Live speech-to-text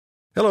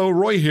Hello,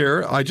 Roy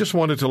here. I just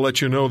wanted to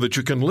let you know that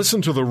you can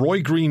listen to The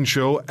Roy Green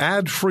Show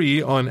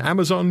ad-free on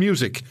Amazon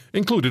Music,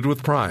 included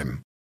with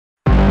Prime.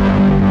 Welcome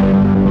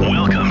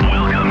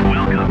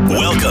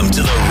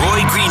to The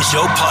Roy Green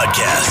Show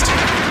podcast.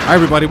 Hi,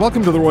 everybody.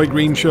 Welcome to The Roy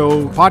Green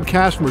Show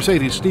podcast.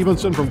 Mercedes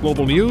Stephenson from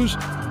Global News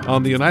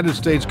on the United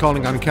States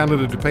calling on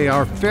Canada to pay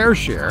our fair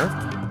share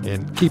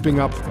in keeping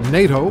up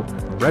NATO.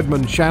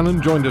 Redmond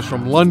Shannon joined us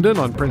from London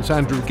on Prince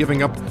Andrew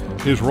giving up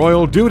his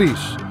royal duties.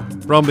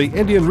 From the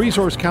Indian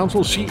Resource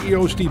Council,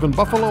 CEO Stephen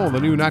Buffalo and the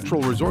new Natural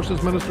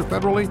Resources Minister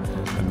federally,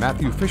 and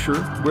Matthew Fisher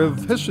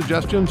with his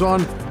suggestions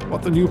on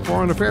what the new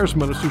Foreign Affairs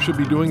Minister should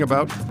be doing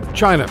about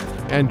China.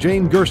 And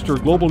Jane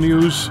Gerster, Global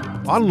News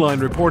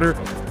online reporter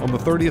on the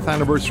 30th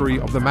anniversary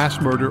of the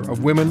mass murder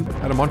of women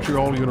at a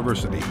Montreal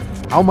university.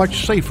 How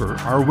much safer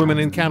are women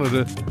in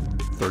Canada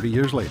 30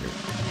 years later?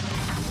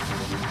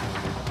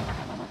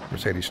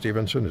 Mercedes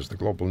Stephenson is the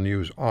Global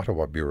News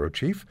Ottawa Bureau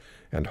Chief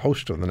and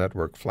host of the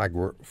network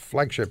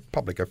flagship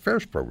public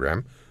affairs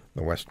program,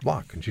 The West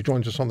Block. And she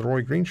joins us on The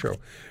Roy Green Show.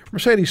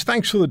 Mercedes,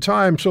 thanks for the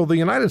time. So the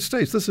United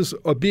States, this is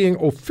being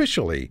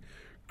officially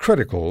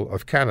critical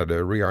of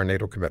Canada re our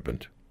NATO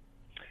commitment.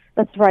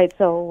 That's right.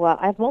 So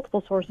I have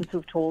multiple sources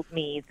who've told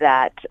me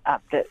that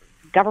the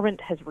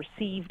government has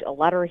received a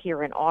letter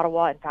here in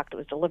Ottawa. In fact, it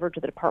was delivered to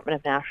the Department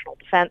of National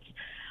Defence,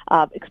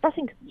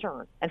 expressing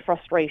concern and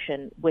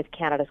frustration with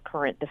Canada's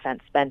current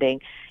defense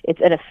spending.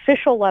 It's an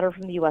official letter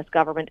from the U.S.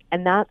 government,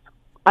 and that's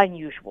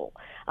unusual.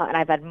 And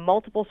I've had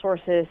multiple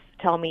sources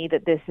tell me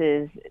that this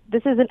is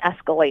an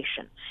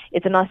escalation.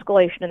 It's an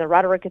escalation in the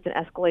rhetoric. It's an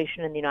escalation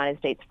in the United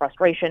States'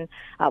 frustration.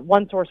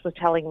 One source was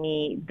telling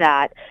me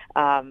that,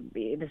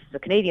 this is a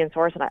Canadian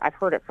source, and I've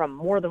heard it from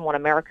more than one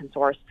American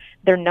source,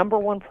 their number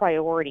one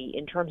priority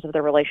in terms of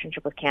their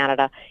relationship with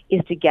Canada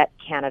is to get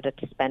Canada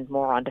to spend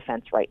more on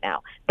defense right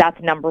now.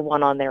 That's number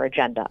one on their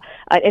agenda.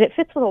 And it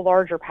fits with a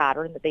larger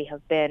pattern that they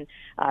have been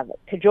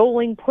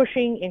cajoling,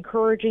 pushing,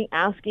 encouraging,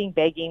 asking,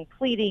 begging,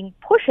 pleading,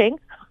 pushing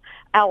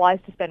allies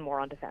to spend more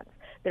on defense.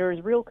 There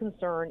is real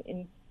concern,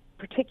 in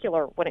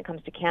particular when it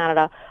comes to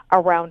Canada,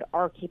 around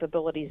our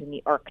capabilities in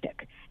the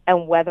Arctic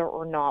and whether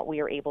or not we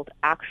are able to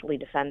actually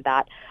defend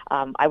that.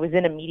 I was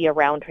in a media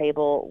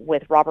roundtable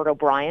with Robert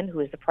O'Brien,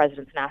 who is the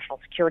President's National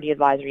Security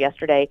Advisor,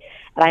 yesterday,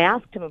 and I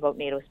asked him about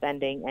NATO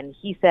spending, and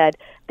he said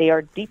they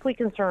are deeply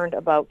concerned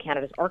about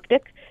Canada's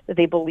Arctic, that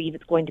they believe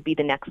it's going to be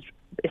the next,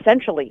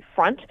 essentially,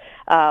 front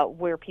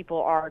where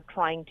people are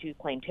trying to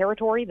claim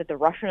territory, that the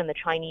Russian and the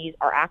Chinese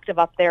are active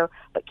up there,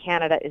 but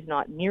Canada is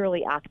not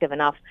nearly active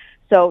enough.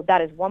 So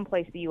that is one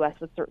place the U.S.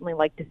 would certainly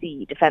like to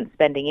see defense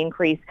spending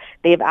increase.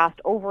 They have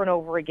asked over and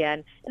over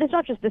again, and it's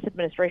not just this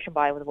administration,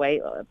 by the way.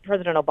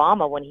 President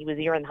Obama, when he was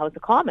here in the House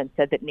of Commons,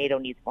 said that NATO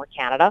needs more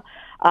Canada.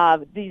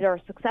 These are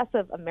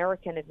successive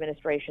American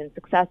administrations,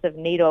 successive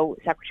NATO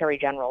Secretary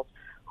Generals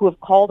who have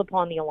called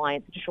upon the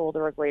alliance to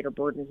shoulder a greater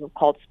burden, who have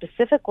called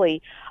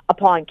specifically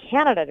upon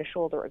Canada to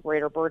shoulder a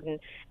greater burden,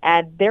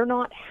 and they're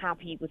not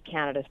happy with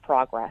Canada's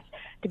progress.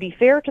 To be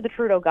fair to the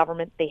Trudeau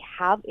government, they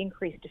have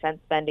increased defense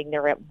spending.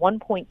 They're at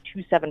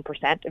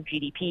 1.27% of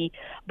GDP,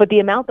 but the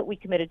amount that we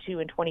committed to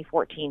in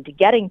 2014 to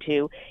getting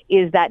to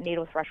is that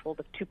NATO threshold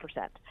of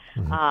 2%.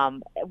 Mm-hmm.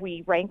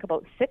 We rank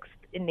about sixth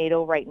in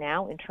NATO right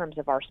now in terms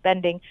of our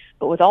spending,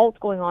 but with all that's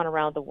going on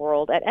around the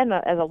world, and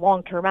as a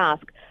long-term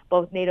ask,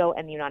 both NATO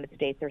and the United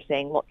States are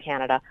saying, look,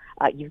 Canada,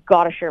 you've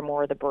got to share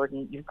more of the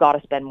burden. You've got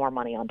to spend more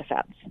money on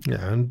defense.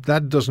 Yeah, and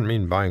that doesn't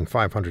mean buying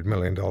 $500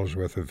 million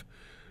worth of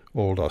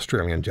old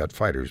Australian jet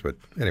fighters, but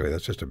anyway,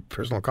 that's just a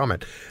personal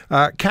comment.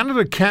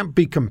 Canada can't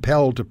be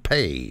compelled to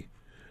pay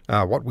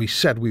what we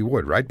said we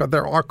would, right? But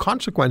there are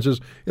consequences,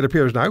 it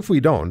appears now, if we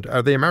don't.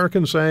 Are the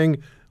Americans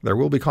saying there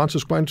will be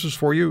consequences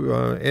for you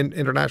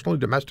internationally,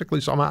 domestically,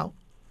 somehow?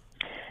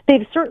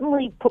 They've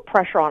certainly put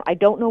pressure on. I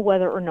don't know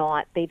whether or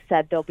not they've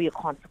said there'll be a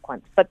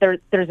consequence, but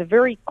there's a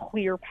very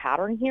clear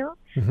pattern here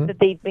that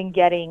they've been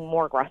getting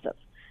more aggressive.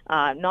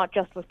 Not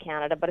just with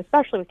Canada, but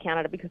especially with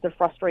Canada, because they're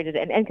frustrated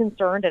and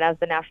concerned. And as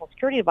the National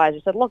Security Advisor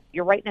said, look,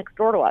 you're right next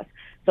door to us.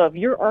 So if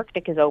your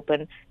Arctic is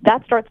open,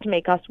 that starts to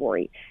make us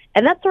worry.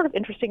 And that's sort of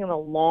interesting in the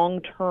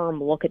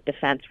long-term look at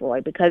defense,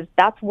 Roy, because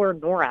that's where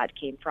NORAD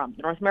came from.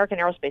 The North American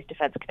Aerospace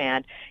Defense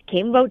Command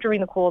came about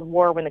during the Cold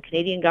War when the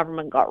Canadian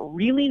government got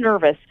really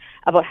nervous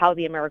about how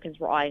the Americans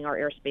were eyeing our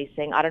airspace,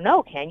 saying, I don't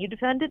know, can you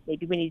defend it?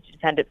 Maybe we need to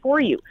defend it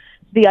for you.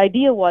 So the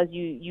idea was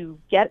you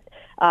get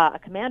a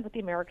command with the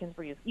Americans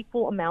where you have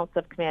equal amounts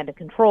of command and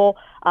control,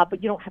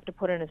 but you don't have to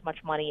put in as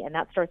much money, and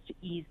that starts to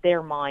ease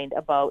their mind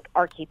about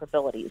our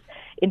capabilities.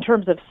 In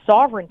terms of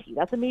sovereignty,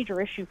 that's a major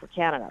issue for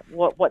Canada.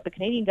 What the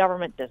Canadian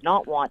government does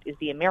not want is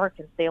the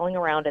Americans sailing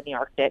around in the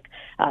Arctic,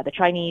 the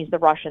Chinese, the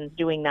Russians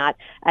doing that,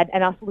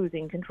 and us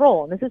losing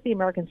control. And this is the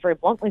Americans very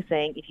bluntly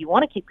saying, if you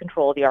want to keep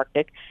control of the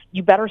Arctic,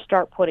 you better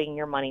start putting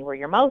your money where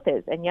your mouth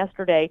is. And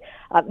yesterday,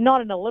 not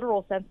in a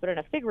literal sense, but in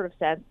a figurative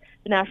sense,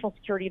 the National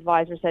Security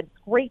Advisor said,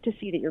 it's great to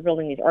see that you're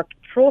building these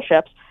Arctic patrol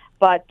ships,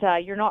 but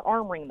you're not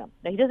armoring them.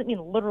 Now, he doesn't mean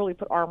literally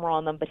put armor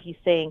on them, but he's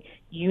saying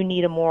you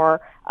need a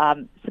more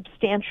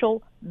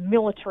substantial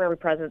military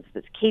presence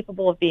that's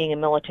capable of being a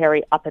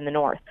military up in the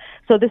north.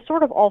 So this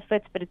sort of all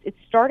fits, but it's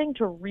starting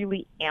to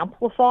really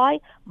amplify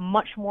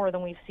much more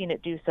than we've seen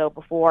it do so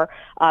before.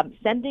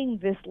 Sending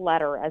this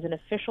letter as an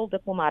official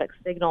diplomatic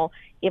signal,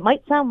 it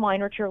might sound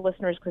minor to your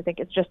listeners because I think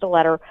it's just a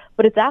letter,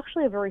 but it's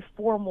actually a very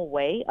formal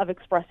way of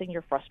expressing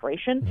your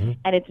frustration,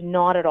 and it's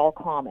not at all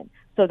common.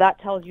 So that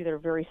tells you they're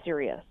very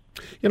serious.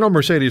 You know,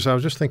 Mercedes, I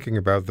was just thinking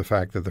about the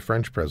fact that the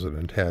French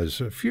president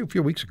has, a few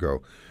weeks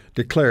ago,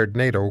 declared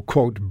NATO,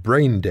 quote,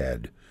 brain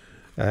dead.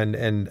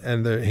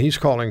 And he's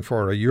calling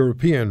for a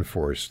European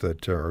force,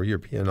 or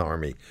European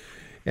army.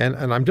 And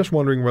I'm just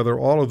wondering whether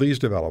all of these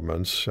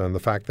developments and the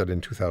fact that in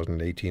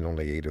 2018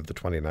 only 8 of the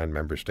 29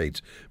 member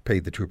states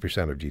paid the 2%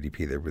 of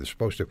GDP they were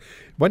supposed to.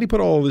 When you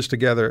put all of this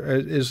together,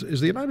 is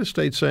the United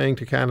States saying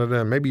to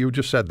Canada, and maybe you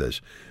just said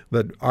this,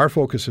 that our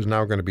focus is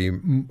now going to be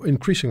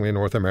increasingly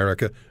North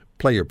America?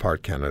 Play your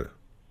part, Canada.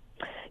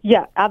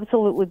 Yeah,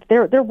 absolutely.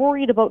 They're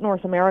worried about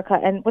North America,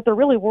 and what they're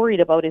really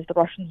worried about is the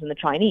Russians and the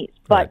Chinese.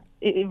 But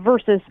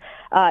versus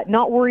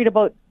not worried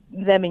about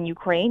them in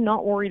Ukraine,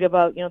 not worried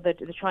about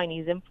the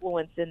Chinese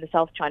influence in the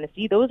South China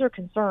Sea. Those are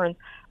concerns,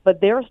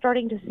 but they're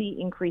starting to see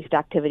increased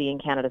activity in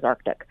Canada's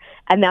Arctic,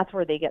 and that's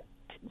where they get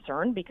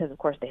concerned because, of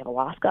course, they have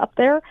Alaska up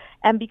there,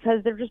 and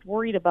because they're just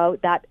worried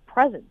about that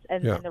presence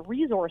and the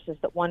resources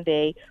that one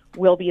day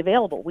will be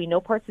available. We know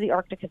parts of the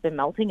Arctic have been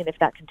melting, and if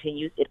that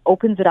continues, it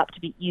opens it up to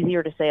be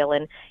easier to sail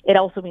in. It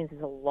also means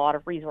there's a lot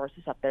of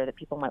resources up there that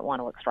people might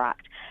want to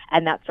extract,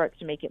 and that starts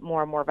to make it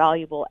more and more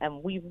valuable,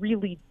 and we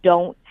really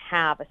don't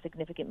have a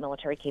significant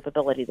military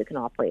capability that can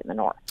operate in the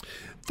north.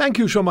 Thank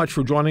you so much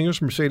for joining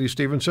us, Mercedes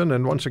Stephenson,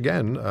 and once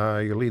again,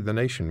 you lead the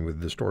nation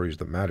with the stories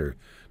that matter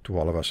to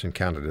all of us in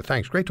Canada.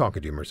 Thanks. Great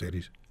talking to you,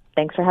 Mercedes.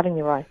 Thanks for having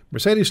me, Roy.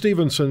 Mercedes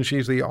Stephenson,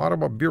 she's the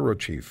Ottawa Bureau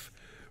Chief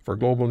for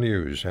Global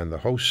News and the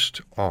host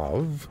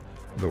of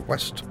The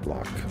West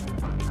Block.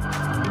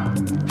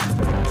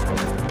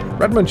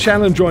 Redmond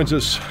Shannon joins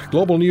us,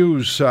 Global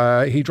News.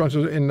 He joins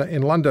us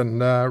in London.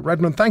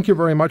 Redmond, thank you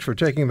very much for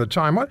taking the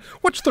time.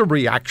 What's the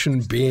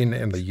reaction been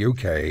in the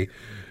UK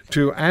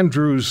to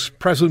Andrew's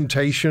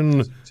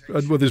presentation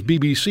with his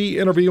BBC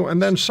interview,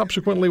 and then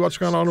subsequently what's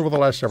gone on over the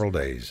last several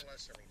days?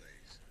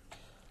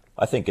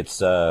 I think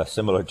it's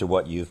similar to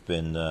what you've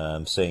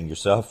been saying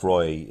yourself,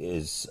 Roy,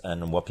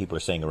 and what people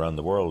are saying around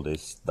the world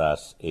is that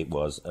it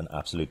was an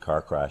absolute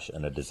car crash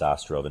and a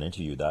disaster of an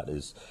interview. That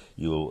is,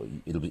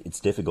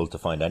 it's difficult to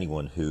find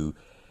anyone who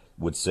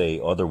would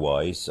say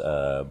otherwise.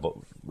 But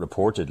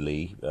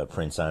reportedly,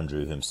 Prince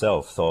Andrew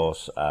himself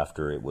thought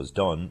after it was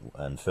done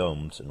and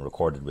filmed and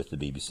recorded with the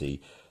BBC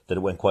that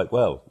it went quite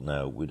well.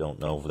 Now, we don't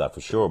know that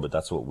for sure, but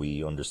that's what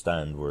we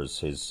understand was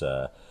his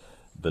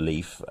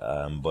belief,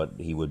 but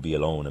he would be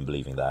alone in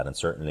believing that, and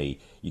certainly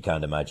you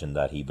can't imagine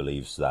that he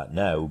believes that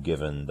now,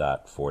 given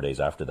that 4 days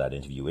after that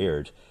interview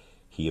aired,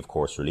 he of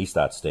course released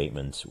that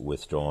statement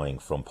withdrawing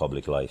from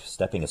public life,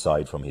 stepping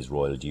aside from his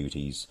royal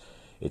duties.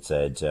 It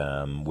said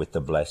with the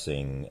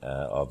blessing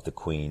of the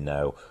Queen.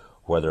 Now,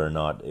 whether or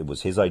not it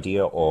was his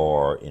idea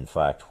or in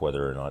fact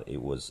whether or not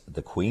it was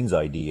the Queen's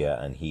idea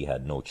and he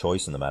had no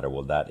choice in the matter,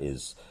 well, that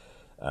is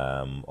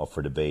up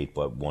for debate,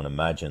 but one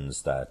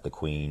imagines that the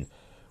Queen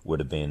would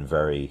have been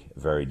very,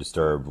 very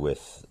disturbed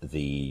with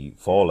the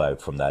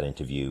fallout from that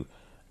interview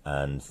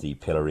and the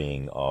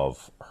pillorying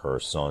of her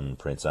son,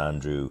 Prince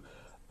Andrew,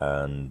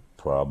 and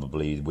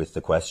probably with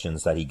the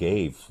questions that he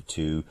gave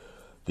to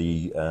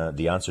the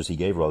answers he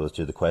gave rather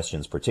to the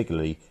questions,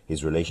 particularly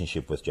his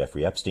relationship with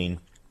Jeffrey Epstein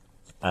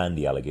and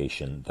the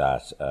allegation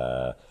that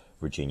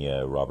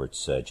Virginia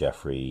Roberts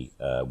Jeffrey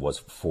was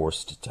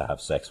forced to have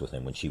sex with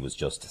him when she was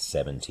just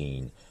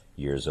 17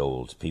 years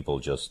old. People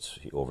just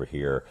over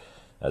here,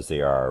 as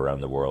they are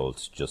around the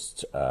world,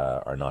 just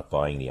are not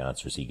buying the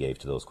answers he gave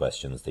to those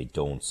questions. They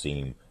don't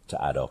seem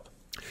to add up.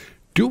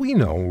 Do we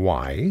know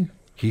why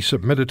he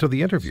submitted to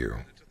the interview?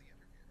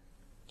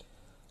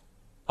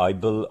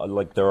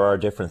 There are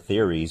different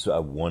theories.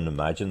 One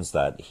imagines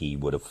that he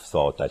would have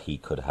thought that he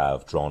could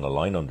have drawn a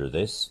line under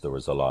this. There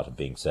was a lot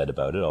being said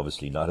about it,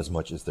 obviously not as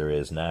much as there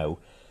is now.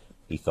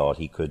 He thought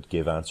he could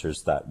give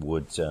answers that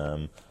would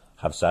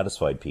have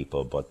satisfied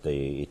people, but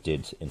it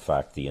did, in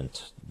fact, the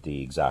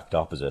exact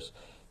opposite.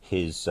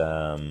 His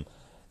daughter,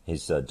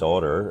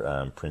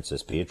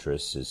 Princess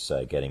Beatrice, is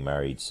getting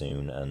married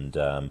soon,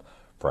 and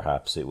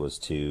perhaps it was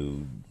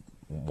to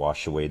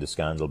wash away the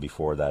scandal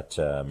before that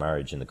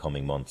marriage in the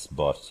coming months.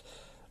 But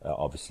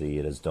obviously,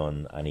 it has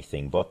done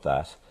anything but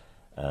that,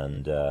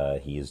 and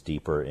he is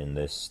deeper in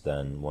this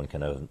than one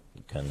can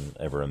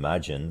ever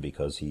imagine,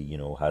 because he,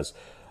 has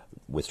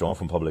withdrawn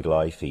from public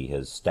life. He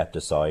has stepped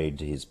aside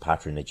his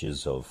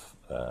patronages of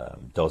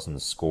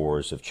dozens,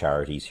 scores of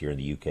charities here in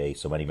the UK.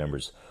 So many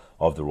members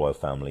of the royal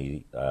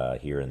family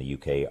here in the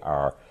UK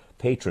are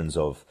patrons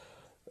of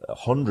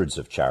hundreds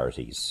of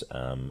charities,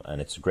 and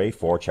it's great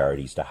for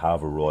charities to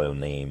have a royal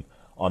name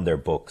on their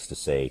books to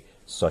say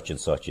such and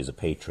such is a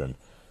patron.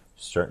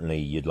 Certainly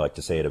you'd like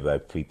to say it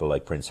about people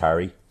like Prince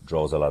Harry,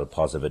 draws a lot of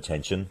positive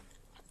attention,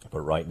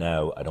 but right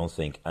now I don't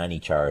think any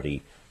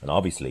charity, and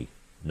obviously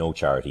no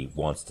charity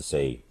wants to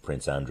say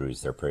Prince Andrew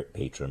is their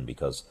patron,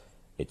 because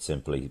it,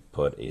 simply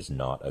put, is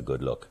not a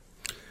good look.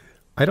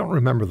 I don't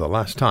remember the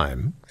last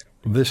time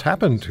this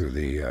happened to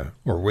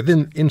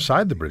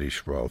inside the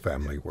British royal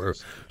family, where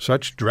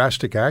such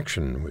drastic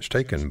action was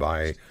taken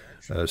by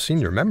a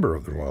senior member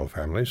of the royal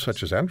family,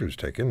 such as Andrew's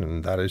taken,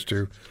 and that is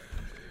to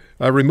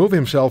remove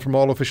himself from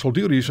all official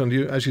duties. And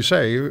as you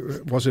say,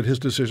 was it his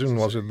decision?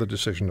 Was it the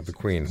decision of the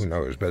Queen? Who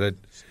knows?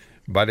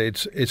 But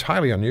it's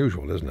highly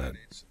unusual, isn't it?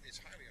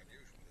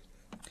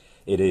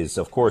 It is.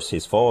 Of course,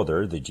 his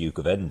father, the Duke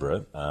of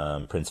Edinburgh,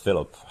 Prince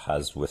Philip,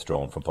 has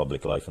withdrawn from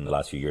public life in the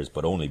last few years,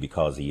 but only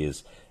because he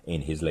is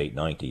in his late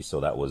 90s. So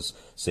that was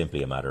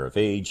simply a matter of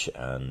age.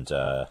 And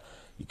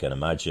you can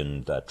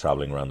imagine that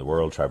travelling around the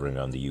world, travelling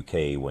around the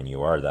UK when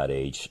you are that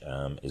age,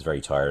 is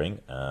very tiring.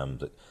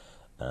 And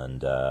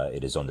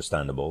it is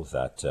understandable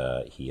that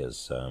he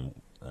has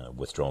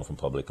withdrawn from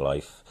public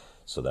life.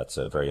 So that's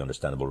a very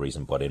understandable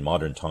reason. But in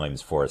modern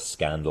times, for a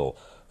scandal,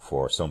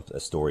 for a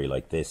story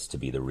like this to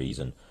be the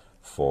reason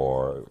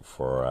for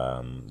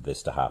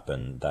this to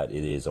happen, that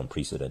it is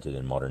unprecedented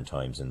in modern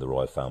times in the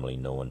royal family.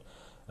 No one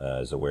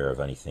is aware of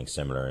anything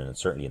similar, and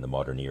certainly in the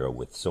modern era,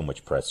 with so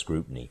much press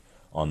scrutiny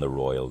on the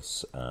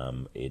royals,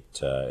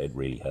 it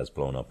really has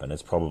blown up, and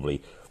it's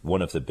probably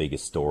one of the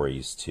biggest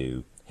stories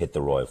to hit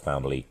the royal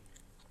family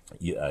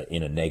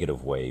in a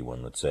negative way,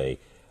 one would say,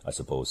 I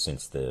suppose,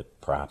 since the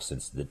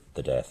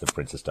death of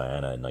Princess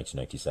Diana in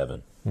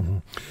 1997. Mm-hmm.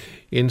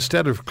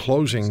 Instead of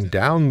closing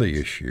down the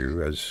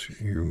issue, as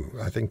you,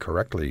 I think,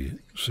 correctly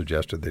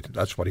suggested that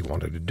that's what he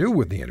wanted to do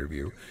with the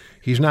interview,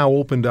 he's now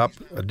opened up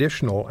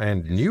additional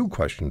and new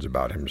questions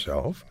about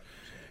himself.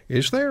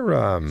 Is there,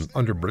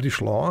 under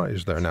British law,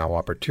 is there now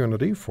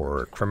opportunity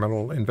for a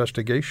criminal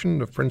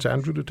investigation of Prince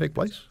Andrew to take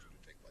place?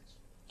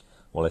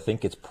 Well, I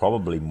think it's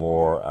probably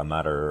more a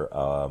matter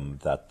for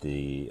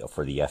the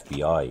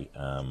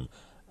FBI,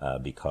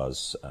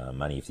 because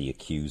many of the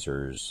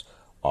accusers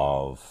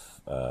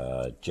of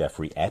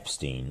Jeffrey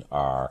Epstein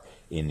are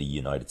in the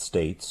United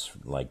States,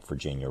 like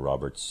Virginia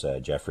Roberts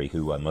Jeffrey,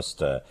 who I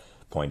must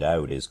point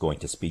out is going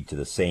to speak to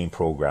the same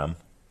program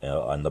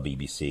on the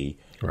BBC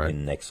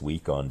in next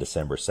week on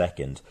December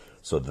 2nd.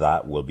 So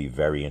that will be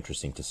very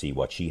interesting to see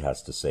what she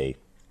has to say.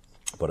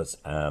 But it's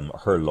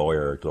her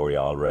lawyer, Gloria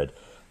Allred,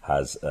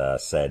 has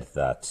said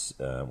that,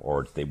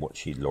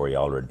 Gloria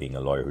Allred, being a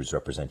lawyer who's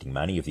representing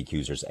many of the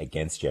accusers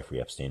against Jeffrey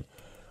Epstein,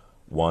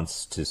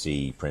 wants to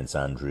see Prince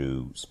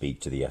Andrew speak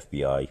to the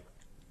FBI.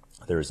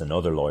 There is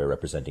another lawyer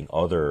representing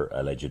other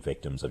alleged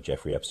victims of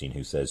Jeffrey Epstein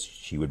who says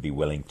she would be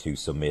willing to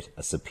submit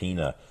a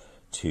subpoena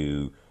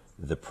to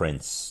the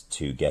prince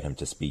to get him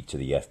to speak to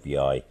the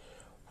FBI.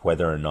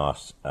 Whether or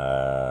not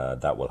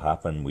that will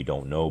happen, we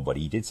don't know, but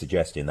he did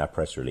suggest in that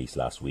press release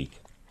last week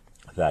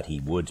that he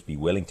would be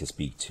willing to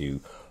speak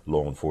to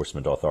law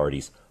enforcement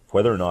authorities.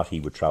 Whether or not he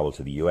would travel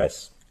to the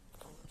US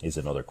is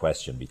another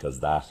question, because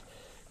that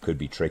could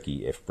be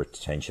tricky. If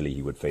potentially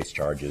he would face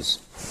charges,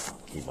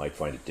 he might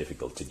find it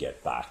difficult to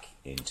get back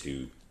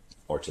into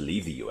or to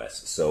leave the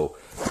US. So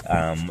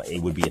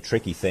it would be a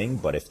tricky thing,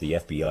 but if the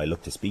FBI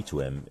look to speak to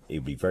him, it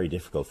would be very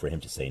difficult for him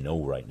to say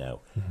no right now.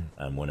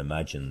 Mm-hmm. And one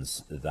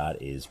imagines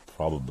that is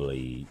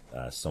probably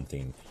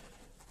something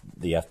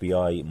the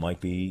FBI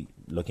might be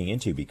looking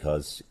into,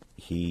 because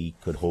he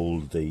could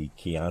hold the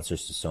key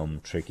answers to some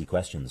tricky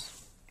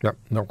questions. Yep,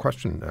 no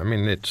question. I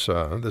mean, it's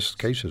this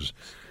case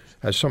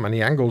has so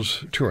many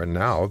angles to it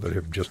now that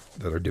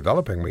are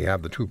developing. We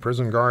have the two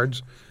prison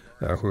guards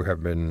who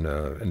have been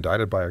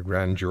indicted by a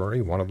grand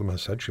jury. One of them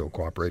has said she'll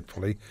cooperate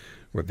fully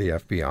with the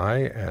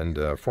FBI, and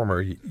a former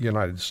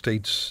United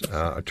States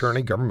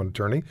government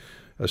attorney,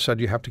 said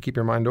you have to keep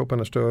your mind open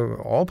as to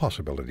all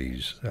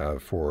possibilities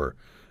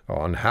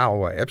on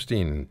how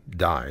Epstein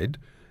died,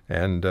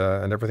 and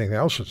everything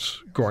else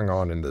that's going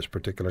on in this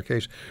particular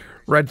case.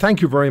 Red,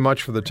 thank you very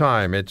much for the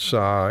time. It's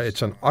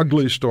an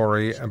ugly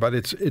story, but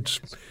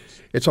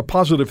it's a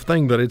positive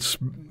thing that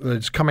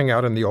it's coming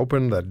out in the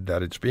open,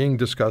 that it's being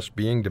discussed,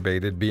 being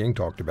debated, being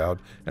talked about,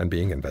 and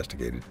being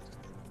investigated.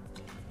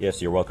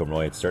 Yes, you're welcome,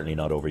 Roy. It's certainly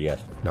not over yet.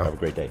 No. Have a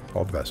great day.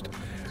 All the best.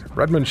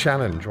 Redmond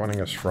Shannon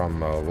joining us from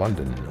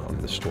London on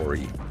the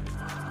story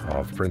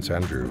of Prince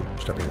Andrew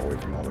stepping away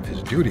from all of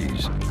his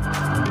duties.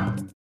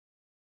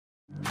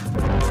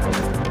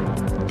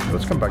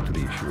 Let's come back to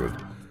the issue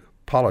of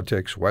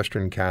politics,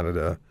 Western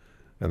Canada,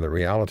 and the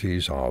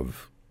realities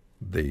of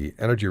the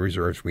energy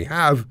reserves we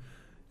have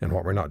and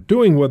what we're not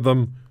doing with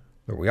them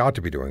that we ought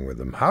to be doing with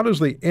them. How does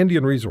the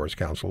Indian Resource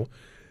Council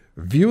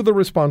view the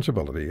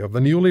responsibility of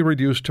the newly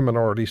reduced to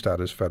minority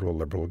status federal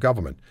Liberal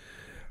government?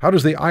 How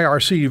does the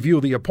IRC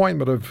view the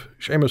appointment of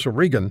Seamus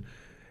O'Regan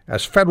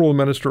as Federal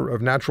Minister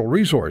of Natural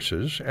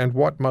Resources, and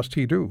what must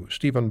he do?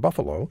 Stephen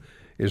Buffalo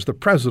is the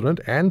president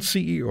and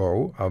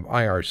CEO of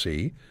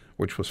IRC,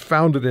 which was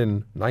founded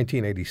in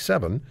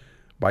 1987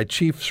 by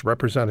chiefs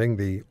representing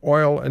the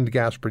oil and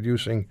gas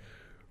producing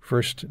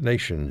First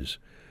Nations.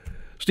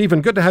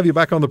 Stephen, good to have you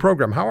back on the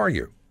program. How are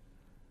you?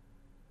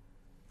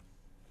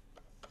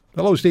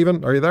 Hello,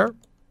 Stephen. Are you there?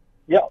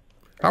 Yeah.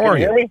 How are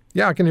you? Can you hear me?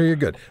 Yeah, I can hear you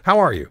good. How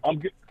are you? I'm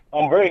good.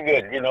 I'm very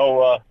good.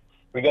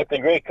 We got the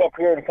Grey Cup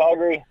here in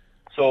Calgary,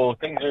 so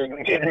things are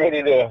getting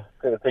ready to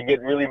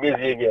get really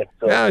busy again.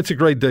 So. Yeah, it's a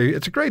great day.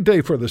 It's a great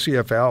day for the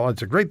CFL.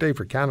 It's a great day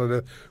for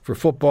Canada, for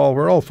football.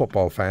 We're all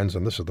football fans,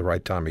 and this is the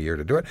right time of year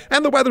to do it.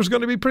 And the weather's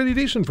going to be pretty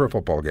decent for a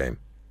football game.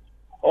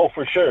 Oh,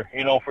 for sure.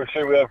 For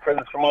sure. We have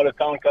friends from out of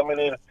town coming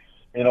in.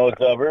 It's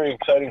a very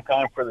exciting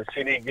time for the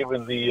city,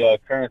 given the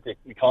current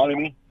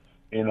economy.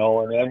 And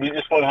we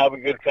just want to have a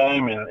good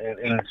time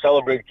and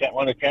celebrate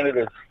one of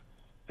Canada's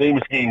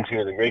famous games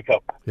here, the Grey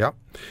Cup. Yeah.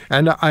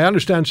 And I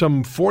understand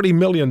some $40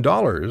 million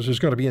is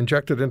going to be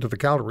injected into the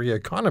Calgary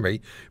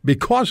economy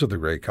because of the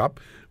Grey Cup,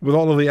 with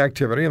all of the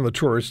activity and the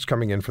tourists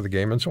coming in for the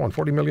game and so on.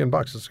 $40 million.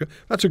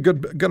 That's a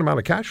good amount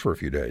of cash for a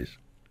few days.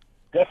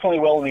 Definitely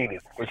well needed,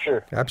 for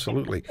sure.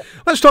 Absolutely.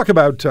 Let's talk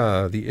about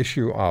the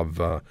issue of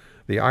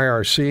the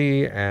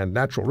IRC and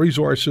natural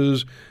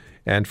resources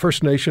and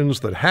First Nations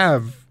that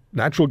have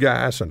natural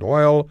gas and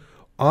oil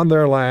on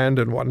their land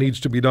and what needs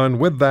to be done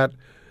with that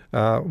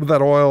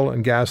oil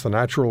and gas, the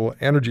natural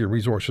energy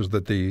resources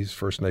that these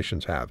First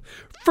Nations have.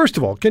 First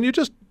of all, can you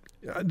just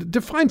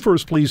define for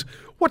us, please,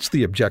 what's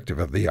the objective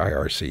of the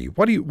IRC?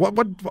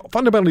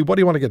 Fundamentally, what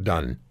do you want to get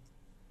done?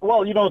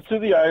 Well, through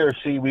the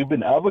IRC, we've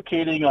been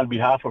advocating on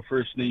behalf of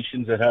First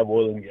Nations that have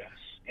oil and gas,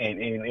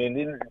 and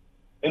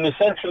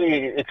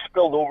essentially it's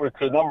spilled over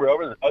to a number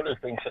of other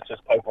things such as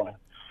pipeline.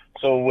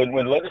 So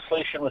when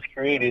legislation was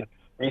created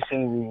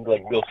recently,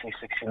 like Bill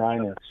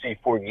C-69 and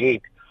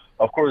C-48,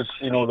 of course,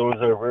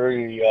 those are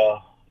very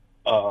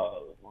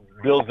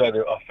bills that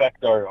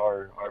affect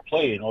our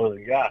play in oil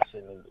and gas,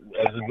 and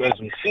as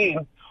we've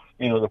seen,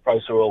 the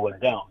price of oil went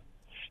down.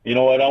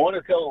 What I want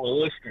to tell the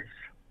listeners.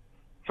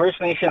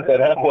 First Nations that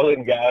have oil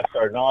and gas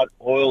are not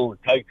oil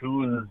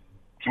tycoon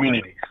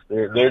communities.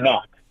 They're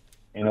not.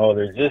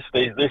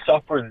 They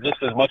suffer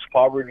just as much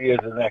poverty as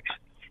the next.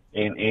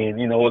 And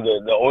the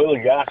oil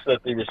and gas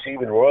that they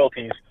receive in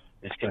royalties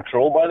is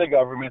controlled by the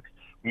government.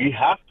 We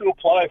have to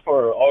apply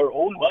for our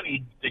own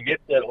money to get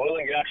that oil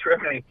and gas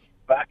revenue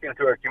back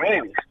into our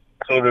communities.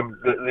 So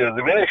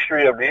the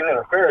Ministry of Indian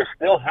Affairs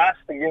still has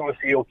to give us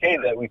the okay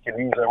that we can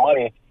use our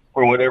money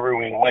for whatever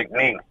we might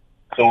need.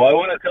 So I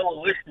want to tell the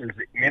listeners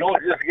that you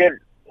don't just get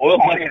oil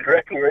money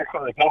directly right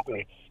from the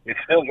company. It's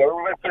still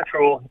government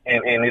controlled,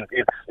 and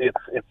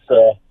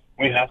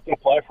we have to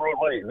apply for oil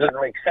money. It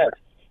doesn't make sense.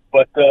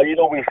 But,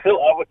 we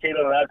still advocate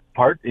on that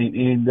part,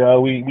 and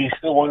we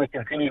still want to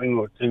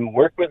continue to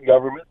work with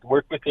government,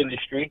 work with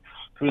industry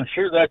to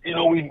ensure that,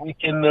 we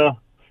can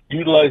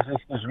utilize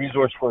this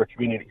resource for our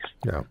communities.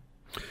 Yeah.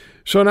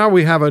 So now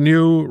we have a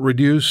new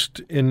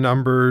reduced in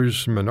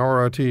numbers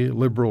minority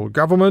Liberal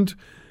government.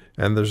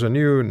 And there's a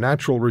new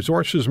natural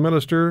resources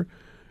minister,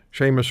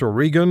 Seamus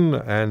O'Regan,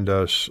 and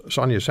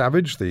Sonia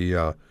Savage,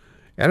 the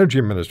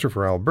energy minister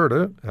for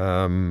Alberta,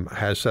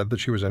 has said that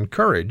she was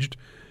encouraged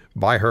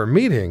by her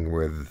meeting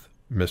with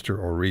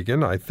Mr.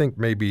 O'Regan. I think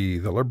maybe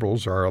the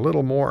Liberals are a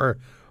little more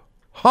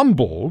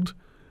humbled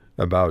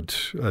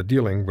about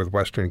dealing with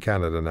Western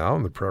Canada now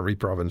and the Prairie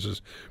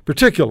provinces,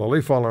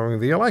 particularly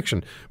following the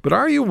election. But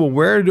are you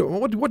aware,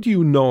 what do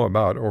you know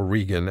about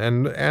O'Regan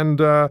and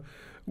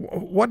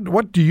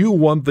what do you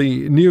want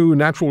the new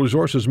natural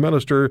resources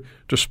minister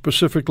to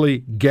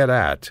specifically get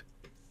at?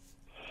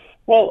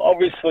 Well,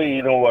 obviously,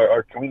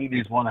 our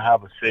communities want to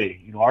have a say.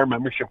 Our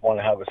membership want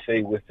to have a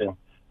say with them.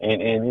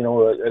 And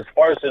as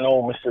far as I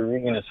know, Mr.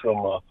 Regan is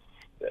from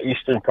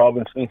Eastern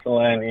Province,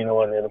 Newfoundland,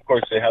 and of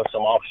course they have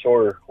some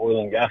offshore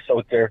oil and gas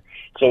out there.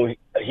 So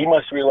he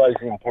must realize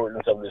the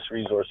importance of this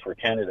resource for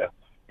Canada.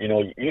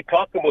 You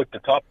talk about the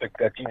topic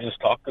that you just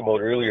talked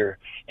about earlier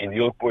in the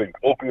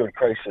opioid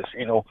crisis.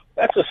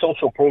 That's a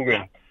social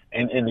program,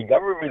 and the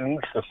government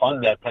needs to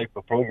fund that type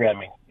of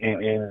programming.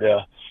 And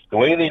the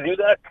way they do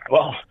that,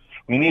 well,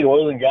 we need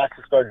oil and gas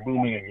to start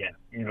booming again.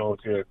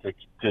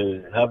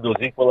 To have those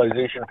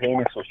equalization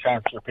payments, those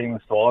transfer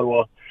payments to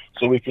Ottawa,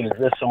 so we can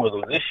address some of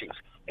those issues.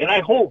 And I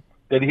hope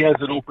that he has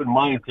an open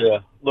mind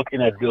to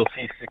looking at Bill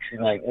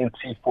C-69 and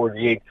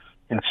C-48,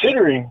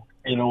 considering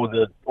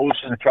the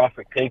ocean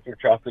traffic, tanker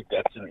traffic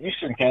that's in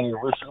Eastern Canada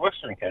versus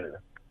Western Canada.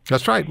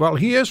 That's right. Well,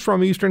 he is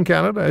from Eastern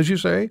Canada, as you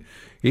say.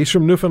 He's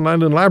from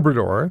Newfoundland and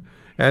Labrador.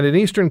 And in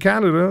Eastern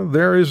Canada,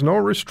 there is no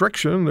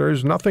restriction. There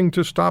is nothing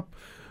to stop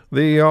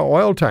the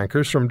oil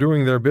tankers from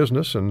doing their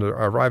business and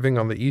arriving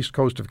on the east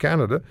coast of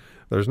Canada.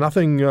 There's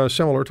nothing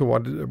similar to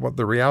what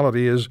the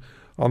reality is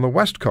on the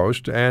west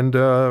coast. And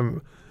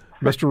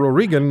Mr.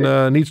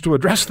 O'Regan needs to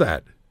address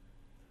that.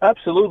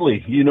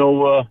 Absolutely.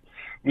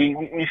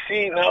 We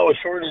see now a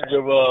shortage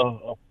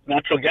of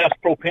natural gas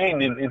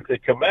propane into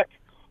Quebec.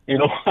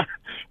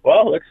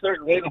 Well, let's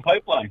start laying a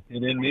pipeline,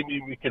 and then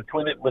maybe we can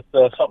twin it with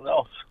something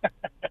else.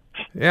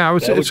 Yeah,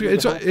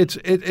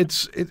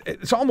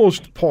 it's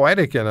almost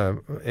poetic in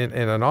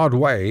an odd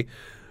way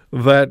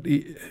that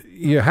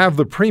you have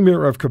the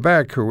Premier of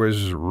Quebec who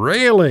is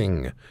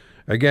railing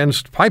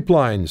against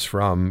pipelines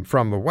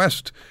from the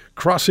west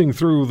crossing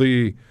through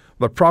the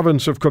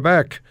province of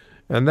Quebec.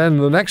 And then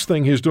the next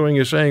thing he's doing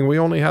is saying we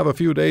only have a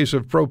few days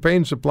of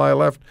propane supply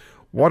left.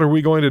 what are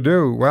we going to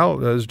do?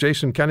 Well, as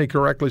Jason Kenney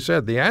correctly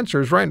said, the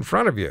answer is right in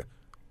front of you.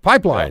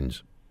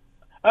 Pipelines.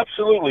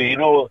 Absolutely. You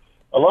know,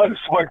 a lot of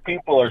smart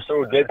people are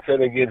so dead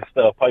set against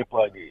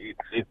pipeline.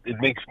 It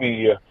makes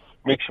me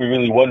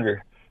really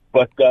wonder.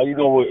 But you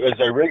know, as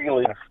our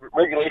regulations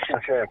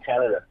here in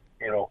Canada,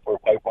 you know, for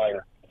pipeline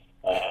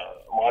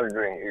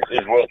monitoring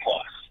is world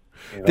class.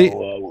 You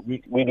know,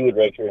 we do it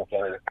right here in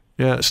Canada.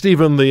 Yeah,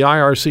 Stephen, the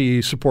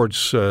IRC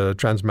supports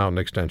Trans Mountain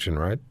Extension,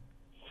 right?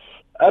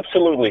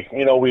 Absolutely.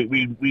 You know, we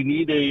need we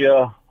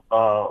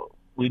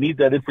need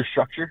that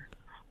infrastructure,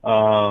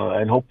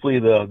 and hopefully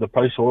the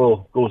price of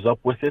oil goes up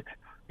with it.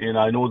 And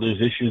I know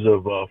there's issues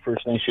of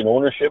First Nation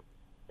ownership,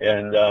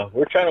 and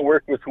we're trying to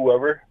work with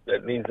whoever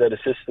that needs that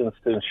assistance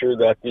to ensure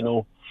that, you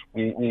know,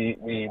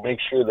 we make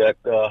sure that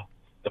the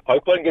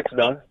pipeline gets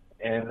done,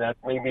 and that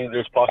maybe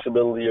there's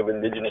possibility of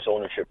Indigenous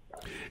ownership.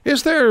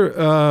 Is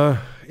there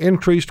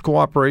increased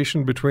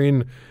cooperation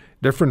between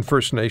different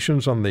First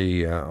Nations on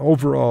the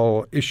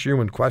overall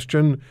issue and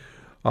question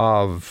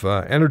of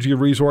energy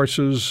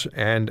resources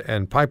and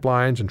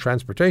pipelines and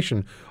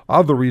transportation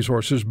of the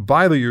resources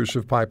by the use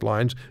of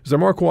pipelines? Is there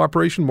more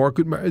cooperation?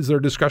 Is there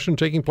discussion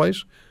taking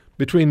place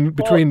between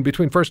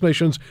First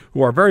Nations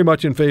who are very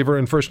much in favor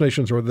and First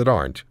Nations that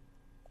aren't?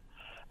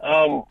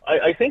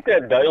 I think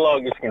that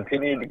dialogue is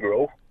continuing to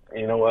grow.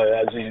 You know,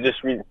 as you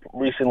just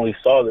recently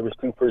saw, there was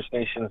 2 First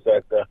Nations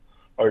that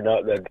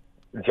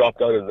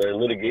dropped out of the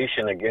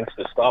litigation against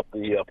to stop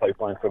the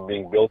pipeline from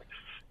being built,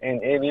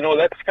 and you know,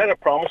 that's kind of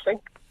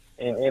promising.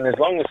 And as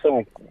long as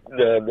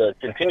the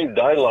continued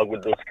dialogue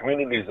with those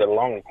communities that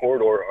along the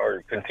corridor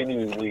are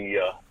continually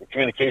the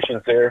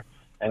communications there,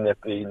 and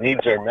that the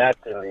needs are met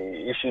and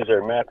the issues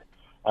are met,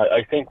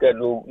 I think that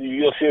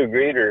you'll see a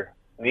greater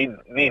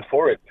need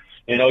for it.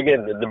 You know,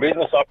 again, the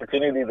business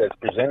opportunity that's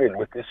presented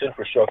with this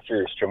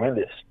infrastructure is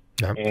tremendous,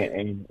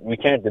 and we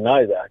can't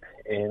deny that.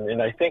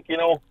 And I think, you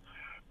know,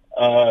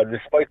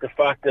 despite the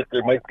fact that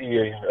there might be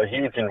a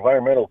huge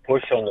environmental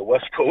push on the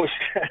West Coast,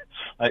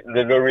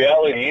 the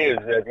reality is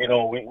that, you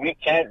know, we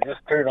can't just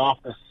turn off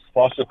this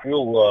fossil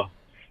fuel,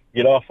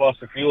 get off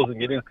fossil fuels and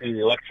get into the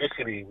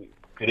electricity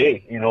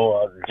today. You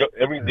know,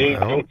 every day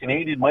Joe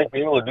Canadian might be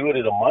able to do it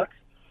in a month,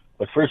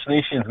 but First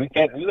Nations, we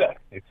can't do that.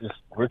 It's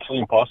just virtually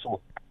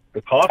impossible.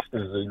 The cost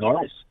is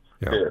enormous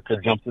to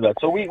jump to that.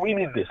 So we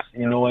need this,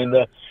 you know, and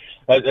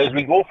as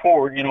we go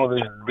forward, you know,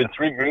 there's been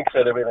 3 groups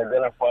that have been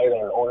identified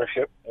on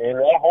ownership, and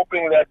I'm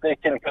hoping that they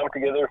can come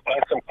together,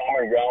 find some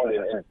common ground,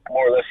 and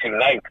more or less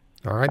unite.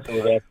 All right.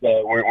 So that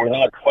we're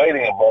not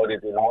fighting about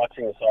it and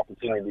watching this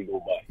opportunity go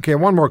by. Okay,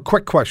 one more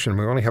quick question.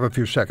 We only have a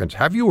few seconds.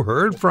 Have you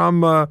heard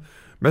from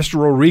Mr.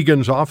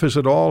 O'Regan's office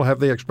at all? Have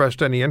they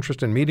expressed any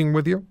interest in meeting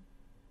with you?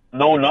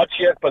 No, not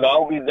yet, but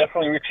I'll be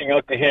definitely reaching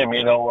out to him,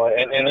 you know,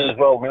 and as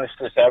well,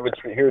 Minister Savage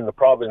here in the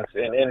province,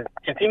 and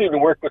continue to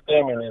work with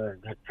them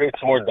and create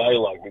some more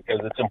dialogue,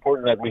 because it's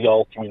important that we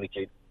all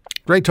communicate.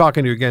 Great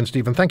talking to you again,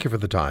 Stephen. Thank you for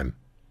the time.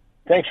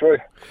 Thanks, Roy.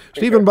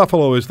 Stephen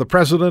Buffalo is the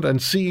president and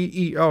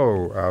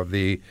CEO of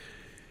the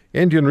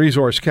Indian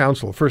Resource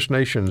Council, First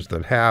Nations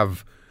that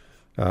have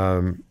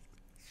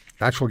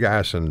natural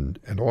gas and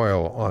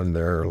oil on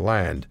their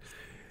land.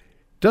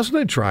 Doesn't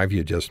it drive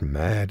you just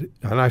mad?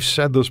 And I've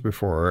said this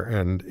before,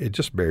 and it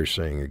just bears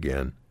saying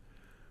again.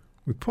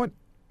 We put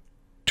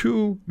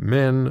 2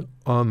 men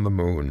on the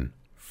moon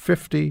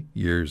 50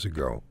 years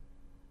ago.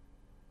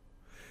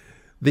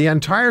 The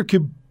entire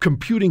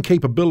computing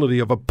capability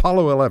of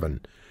Apollo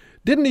 11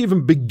 didn't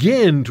even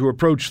begin to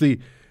approach the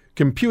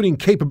computing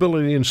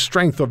capability and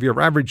strength of your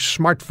average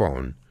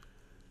smartphone.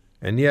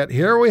 And yet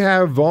here we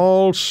have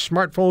all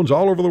smartphones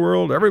all over the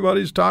world.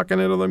 Everybody's talking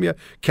into them. You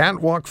can't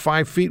walk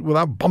 5 feet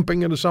without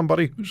bumping into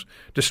somebody who's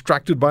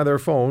distracted by their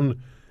phone.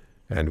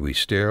 And we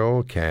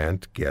still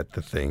can't get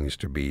the things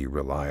to be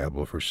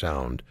reliable for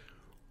sound.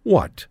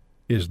 What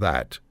is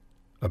that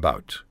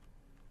about?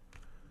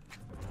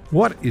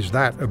 What is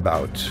that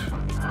about?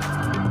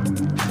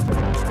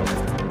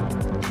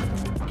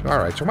 All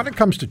right, so when it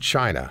comes to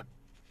China,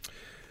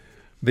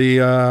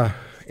 the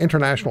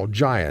international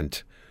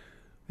giant,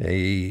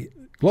 a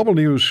Global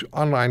News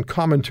online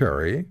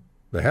commentary,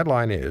 the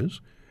headline is,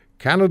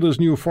 Canada's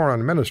new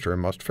foreign minister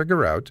must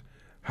figure out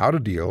how to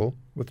deal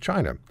with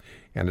China.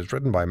 And it's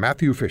written by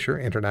Matthew Fisher,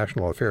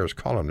 international affairs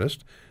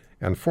columnist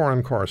and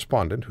foreign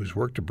correspondent who's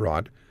worked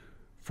abroad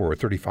for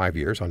 35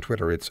 years. On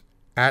Twitter, it's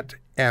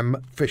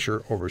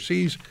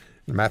 @MFisherOverseas.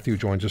 And Matthew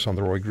joins us on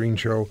The Roy Green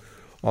Show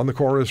on the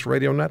Chorus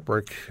Radio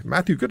Network.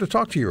 Matthew, good to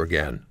talk to you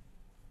again.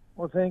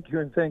 Well, thank you,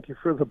 and thank you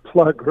for the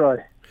plug, Roy.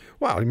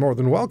 Well, you're more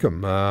than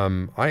welcome.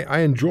 I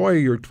enjoy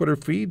your Twitter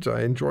feeds.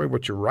 I enjoy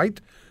what you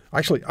write.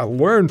 Actually, I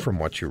learn from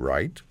what you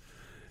write.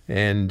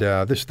 And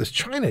this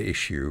China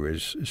issue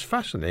is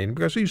fascinating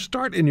because you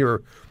start in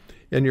your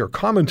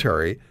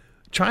commentary,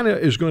 China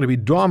is going to be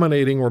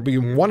dominating or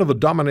being one of the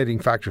dominating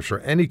factors for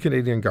any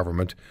Canadian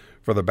government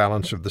for the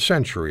balance of the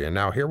century. And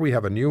now here we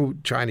have a new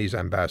Chinese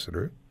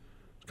ambassador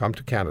come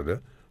to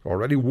Canada,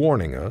 already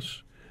warning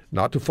us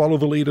not to follow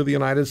the lead of the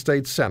United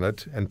States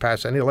Senate and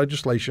pass any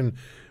legislation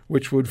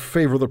which would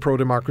favor the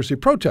pro-democracy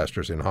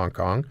protesters in Hong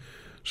Kong.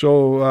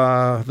 So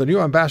the new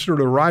ambassador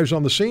arrives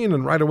on the scene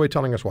and right away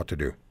telling us what to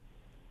do.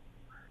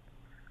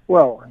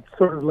 Well, it's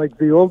sort of like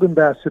the old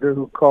ambassador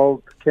who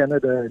called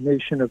Canada a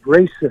nation of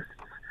racists,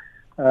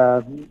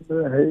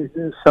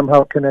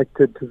 somehow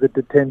connected to the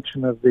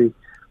detention of the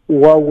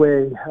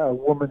Huawei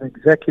woman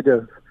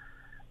executive,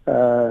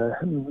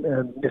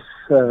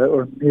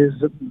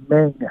 Ms.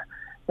 Meng,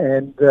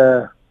 and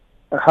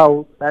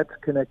how that's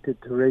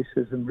connected to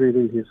racism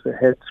really is a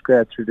head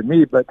scratcher to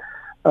me. But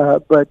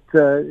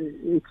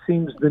it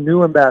seems the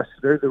new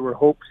ambassador, there were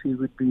hopes he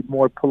would be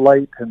more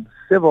polite and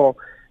civil.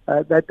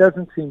 That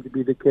doesn't seem to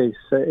be the case.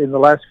 In the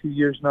last few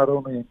years, not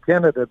only in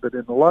Canada, but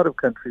in a lot of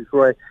countries,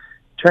 Roy,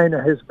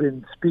 China has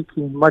been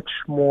speaking much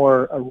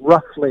more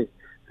roughly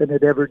than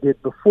it ever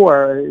did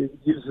before. It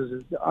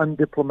uses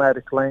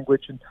undiplomatic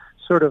language and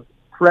sort of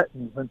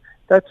threatens. And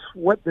that's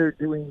what they're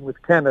doing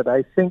with Canada.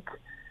 I think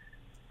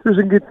there's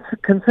a good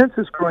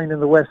consensus growing in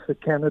the West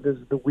that Canada is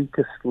the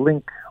weakest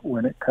link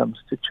when it comes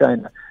to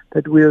China,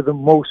 that we're the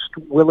most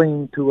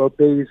willing to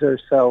abase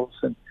ourselves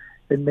and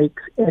make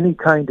any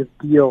kind of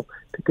deal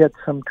to get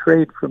some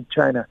trade from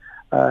China.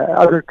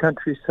 Other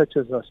countries such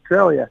as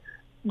Australia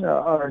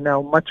are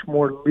now much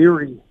more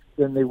leery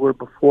than they were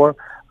before.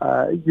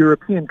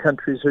 European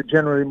countries are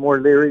generally more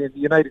leery. In the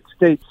United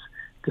States,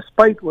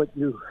 despite what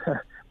you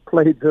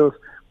played those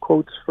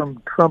quotes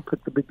from Trump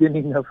at the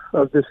beginning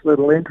of this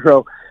little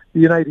intro, the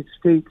United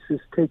States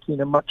is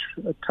taking a much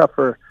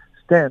tougher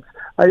stance.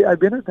 I've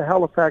been at the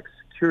Halifax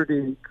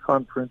Security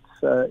Conference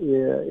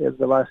in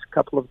the last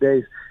couple of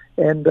days,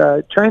 and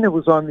China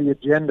was on the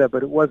agenda,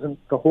 but it wasn't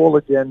the whole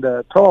agenda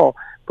at all.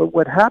 But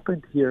what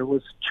happened here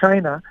was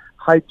China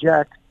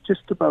hijacked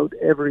just about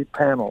every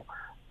panel.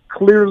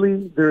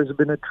 Clearly, there's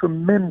been a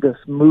tremendous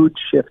mood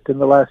shift in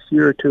the last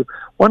year or two.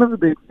 One of the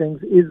big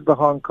things is the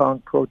Hong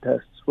Kong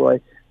protests,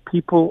 Roy.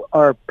 People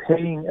are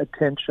paying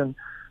attention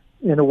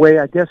in a way,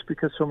 I guess,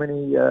 because so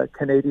many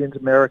Canadians,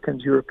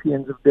 Americans,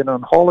 Europeans have been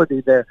on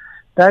holiday there.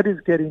 That is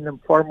getting them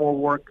far more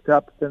worked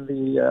up than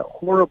the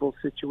horrible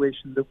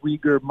situation the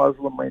Uyghur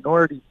Muslim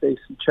minority face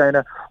in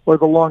China, or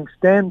the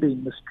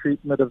long-standing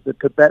mistreatment of the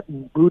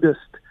Tibetan Buddhist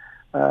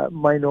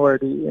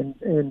minority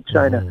in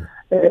China. Mm-hmm.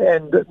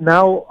 And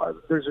now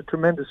there's a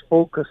tremendous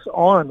focus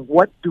on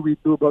what do we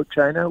do about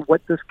China,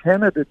 what does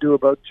Canada do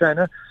about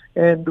China,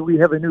 and we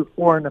have a new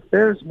foreign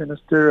affairs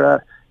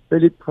minister,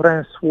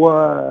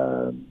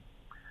 François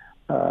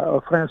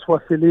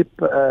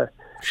Philippe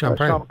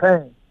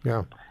Champagne.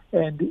 Yeah.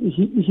 And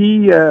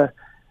he a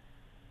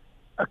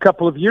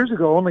couple of years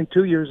ago, only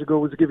 2 years ago,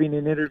 was giving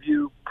an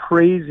interview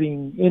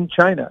praising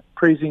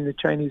the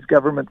Chinese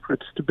government for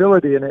its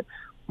stability. And it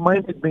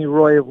reminded me,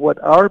 Roy, of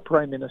what our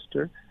Prime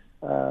Minister,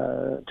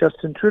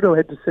 Justin Trudeau,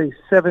 had to say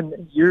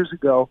 7 years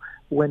ago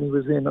when he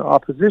was in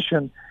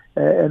opposition,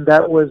 and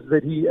that was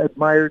that he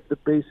admired the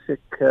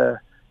basic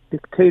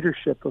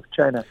dictatorship of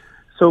China.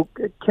 So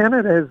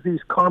Canada has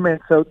these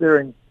comments out there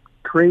in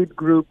trade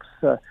groups.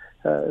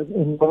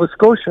 In Nova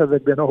Scotia,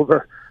 they've been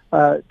over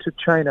to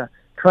China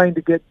trying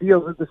to get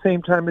deals at the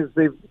same time as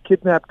they've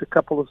kidnapped a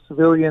couple of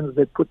civilians.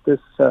 They put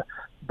this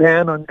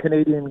ban on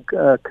Canadian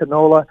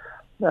canola.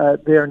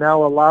 They are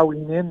now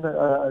allowing in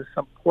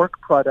some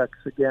pork products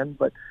again,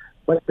 but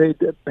they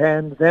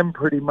banned them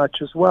pretty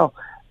much as well.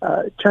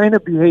 China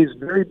behaves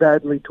very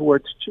badly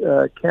towards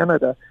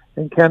Canada,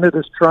 and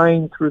Canada's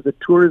trying through the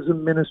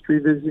tourism ministry,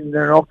 visiting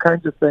there and all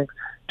kinds of things,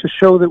 to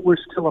show that we're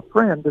still a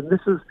friend. And this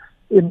is,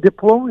 in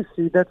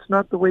diplomacy, that's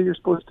not the way you're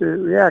supposed to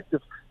react.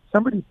 If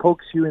somebody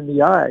pokes you in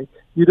the eye,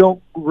 you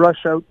don't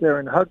rush out there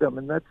and hug them,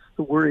 and that's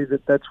the worry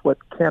that that's what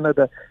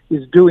Canada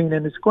is doing,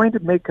 and it's going to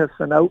make us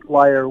an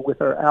outlier with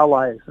our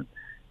allies,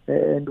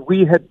 and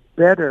we had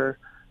better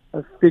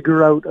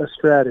figure out a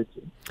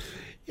strategy.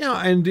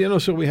 Yeah, and,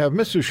 so we have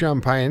Mr.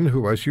 Champagne,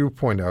 who, as you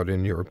point out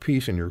in your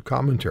piece, in your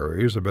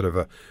commentary, is a bit of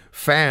a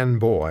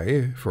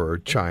fanboy for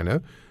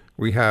China.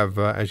 We have,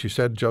 as you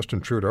said, Justin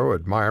Trudeau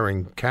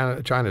admiring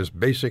China's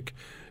basic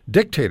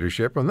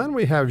dictatorship. And then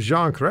we have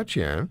Jean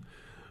Chrétien,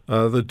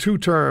 the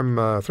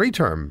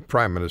three-term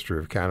Prime Minister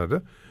of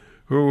Canada,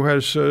 who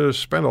has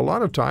spent a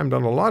lot of time,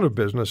 done a lot of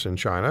business in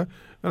China,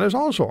 and is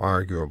also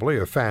arguably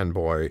a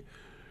fanboy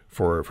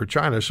for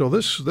China. So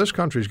this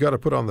country's got to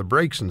put on the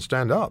brakes and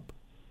stand up.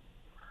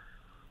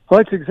 Well,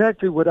 that's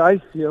exactly what I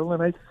feel,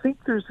 and I think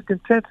there's a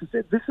consensus.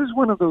 This is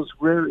one of those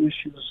rare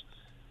issues,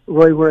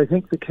 Roy, where I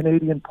think the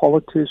Canadian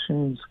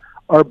politicians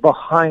are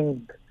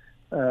behind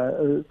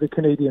the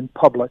Canadian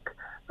public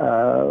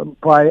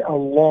by a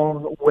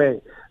long way.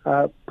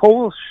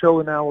 Polls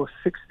show now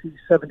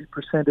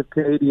 60-70% of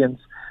Canadians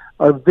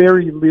are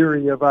very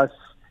leery of us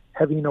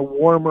having a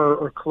warmer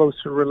or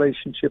closer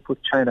relationship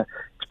with China.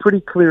 It's pretty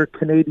clear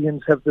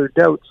Canadians have their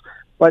doubts,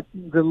 but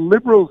the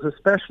Liberals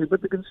especially,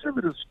 but the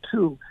Conservatives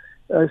too,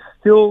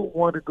 still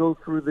want to go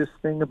through this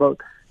thing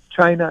about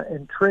China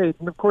and trade.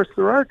 And of course,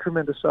 there are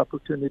tremendous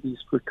opportunities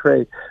for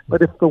trade.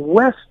 But if the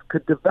West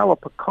could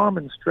develop a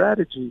common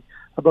strategy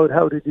about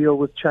how to deal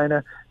with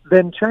China,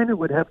 then China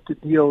would have to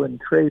deal and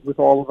trade with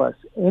all of us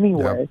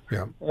anyway.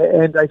 Yeah.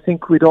 And I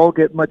think we'd all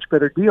get much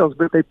better deals.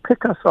 But they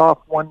pick us off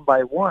one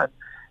by one.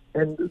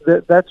 And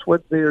that's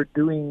what they're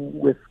doing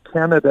with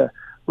Canada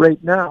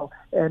right now.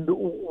 And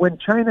when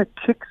China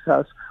kicks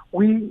us,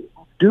 we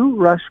do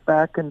rush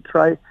back and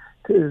try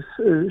to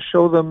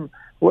show them,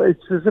 well,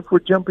 it's as if we're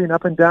jumping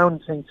up and down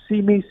and saying,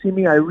 see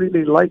me, I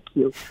really like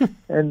you.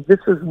 And this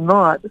is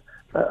not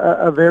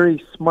a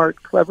very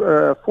smart,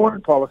 clever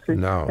foreign policy.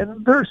 No.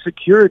 And there are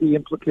security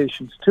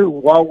implications too,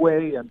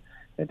 Huawei and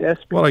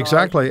espionage. Well,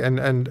 exactly. And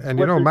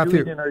you know,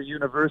 Matthew, doing in our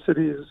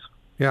universities.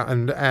 Yeah,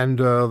 and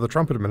the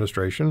Trump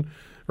administration,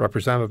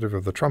 representative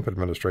of the Trump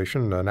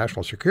administration,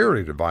 National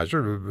Security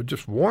Advisor,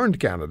 just warned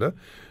Canada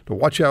to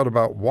watch out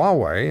about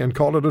Huawei and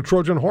called it a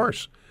Trojan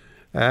horse.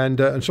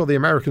 And so the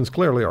Americans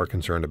clearly are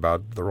concerned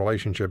about the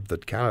relationship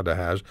that Canada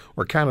has,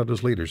 or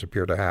Canada's leaders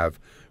appear to have,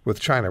 with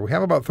China. We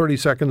have about 30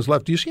 seconds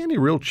left. Do you see any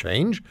real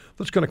change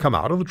that's going to come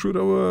out of the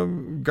Trudeau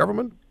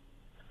government?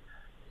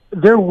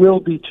 There will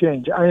be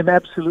change. I am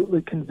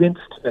absolutely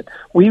convinced of it.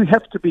 We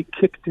have to be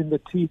kicked in the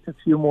teeth a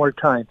few more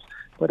times.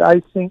 But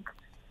I think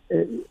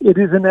it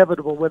is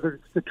inevitable, whether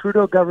it's the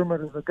Trudeau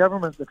government or the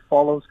government that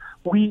follows,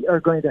 we are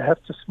going to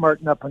have to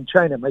smarten up on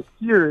China. My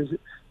fear is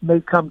it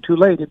may come too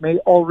late. It may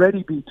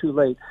already be too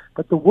late.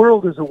 But the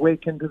world is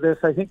awakened to this.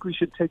 I think we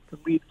should take the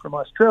lead from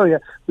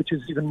Australia, which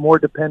is even more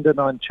dependent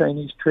on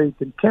Chinese trade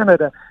than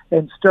Canada,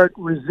 and start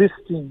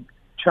resisting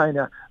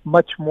China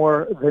much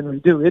more than we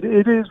do. It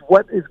is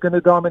what is going to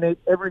dominate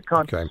every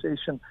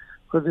conversation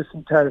for this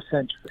entire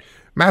century.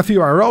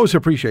 Matthew, I always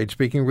appreciate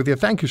speaking with you.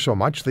 Thank you so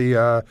much.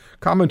 The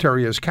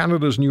commentary is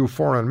Canada's New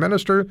Foreign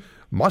Minister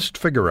Must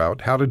Figure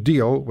Out How to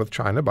Deal with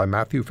China by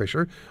Matthew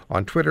Fisher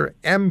on Twitter,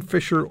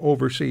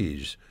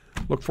 MFisherOverseas.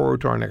 Look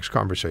forward to our next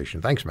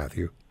conversation. Thanks,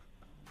 Matthew.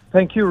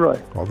 Thank you, Roy.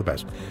 All the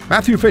best.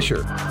 Matthew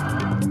Fisher.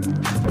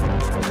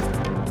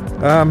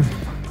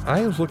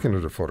 I was looking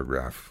at a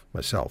photograph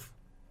myself,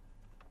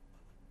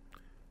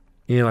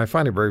 and I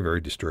find it very, very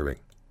disturbing.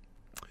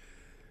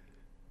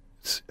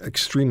 It's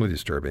extremely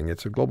disturbing.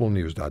 It's at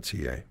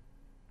globalnews.ca.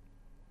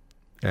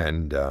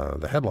 And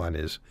the headline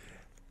is,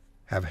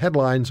 Have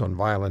Headlines on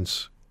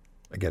Violence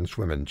Against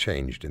Women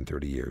Changed in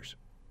 30 Years?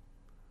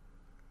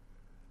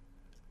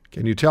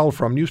 Can you tell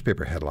from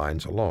newspaper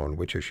headlines alone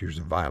which issues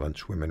of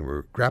violence women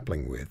were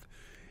grappling with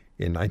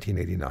in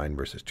 1989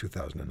 versus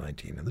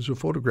 2019? And there's a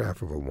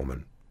photograph of a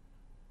woman,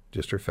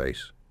 just her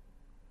face.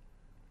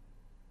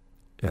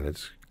 And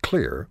it's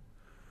clear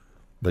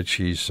that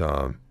she's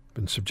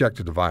been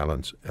subjected to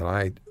violence, and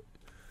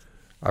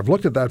I've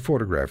looked at that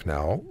photograph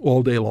now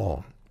all day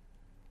long,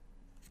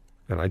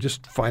 and I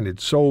just find it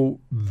so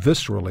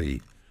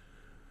viscerally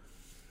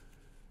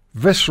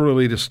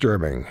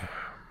disturbing.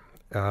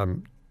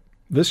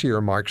 This year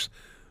marks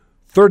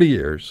 30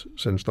 years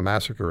since the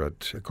massacre at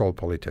École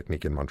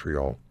Polytechnique in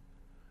Montreal,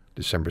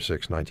 December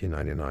 6,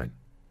 1999.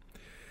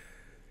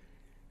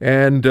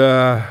 And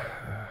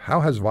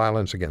how has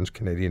violence against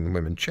Canadian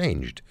women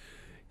changed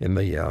in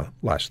the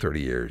last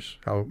 30 years?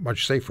 How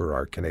much safer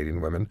are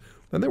Canadian women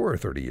than they were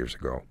 30 years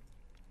ago?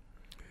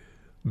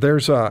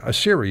 There's a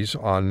series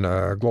on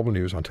Global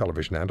News on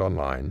television and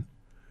online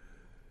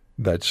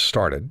that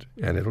started,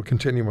 and it'll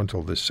continue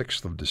until the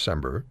 6th of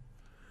December.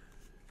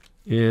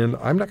 And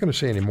I'm not going to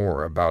say any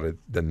more about it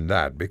than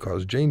that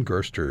because Jane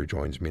Gerster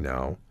joins me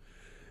now.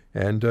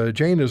 And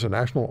Jane is a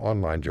national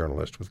online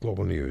journalist with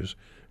Global News,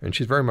 and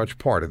she's very much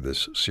part of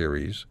this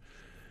series.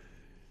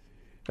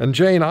 And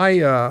Jane,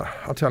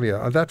 I'll tell you,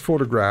 that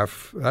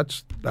photograph,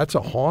 that's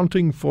a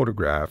haunting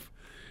photograph.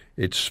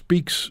 It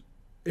speaks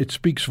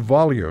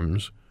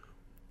volumes,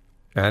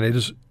 and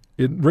it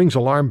rings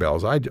alarm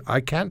bells.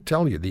 I can't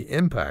tell you the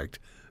impact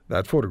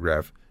that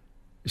photograph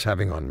is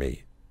having on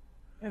me.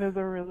 It's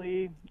a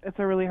really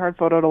hard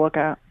photo to look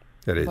at.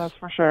 It is. That's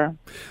for sure.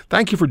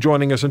 Thank you for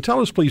joining us, and tell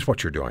us, please,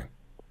 what you're doing.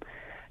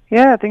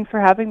 Yeah, thanks for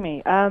having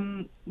me.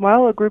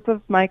 Well, a group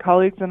of my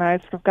colleagues and I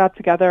sort of got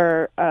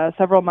together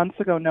several months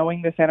ago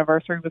knowing this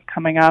anniversary was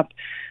coming up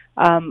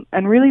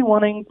and really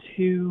wanting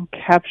to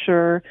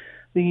capture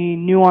the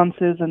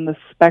nuances and the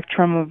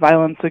spectrum of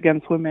violence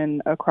against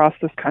women across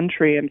this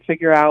country and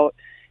figure out,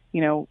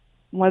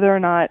 whether or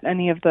not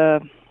any of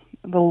the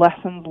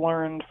lessons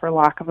learned, for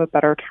lack of a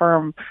better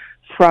term,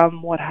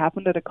 from what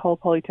happened at École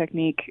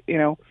Polytechnique,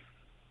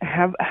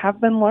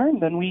 have been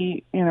learned. And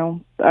we,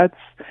 it's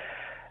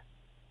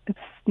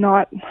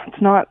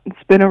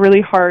been a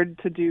really hard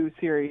to do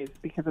series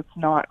because it's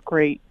not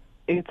great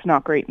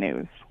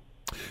news.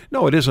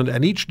 No, it isn't.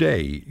 And each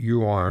day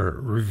you are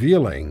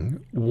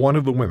revealing one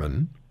of the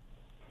women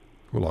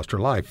who lost her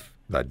life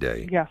that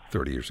day,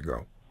 30 years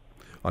ago,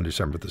 on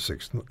December the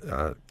 6th,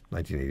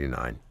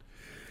 1989.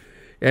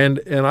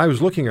 And I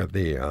was looking at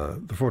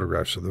the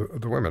photographs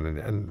of the women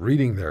and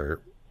reading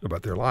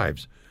about their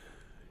lives.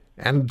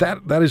 And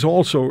that is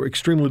also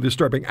extremely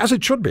disturbing, as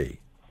it should be.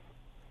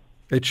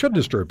 It should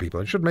disturb people.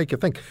 It should make you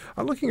think.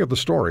 I'm looking at the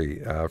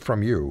story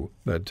from you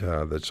that's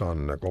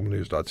on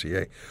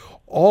globalnews.ca.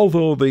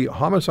 Although the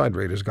homicide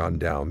rate has gone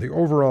down, the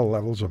overall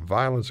levels of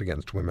violence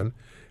against women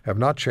have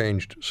not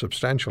changed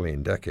substantially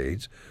in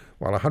decades,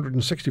 while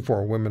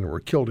 164 women were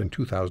killed in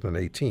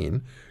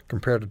 2018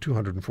 compared to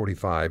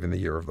 245 in the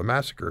year of the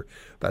massacre.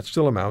 That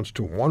still amounts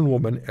to one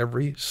woman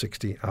every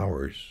 60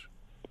 hours.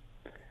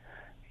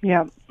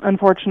 Yeah,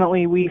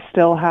 unfortunately, we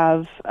still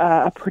have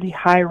a pretty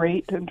high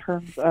rate in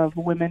terms of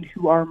women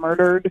who are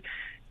murdered,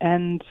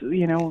 and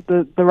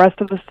the rest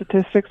of the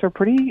statistics are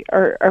pretty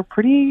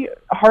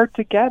hard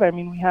to get. I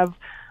mean, we have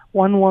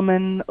one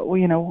woman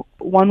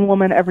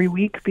every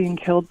week being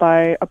killed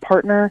by a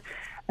partner,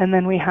 and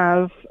then we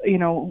have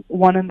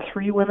 1 in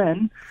 3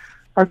 women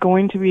are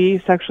going to be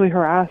sexually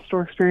harassed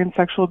or experience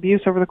sexual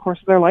abuse over the course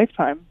of their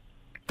lifetime.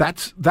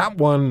 That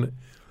one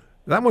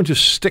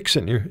just sticks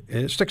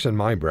in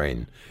my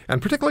brain,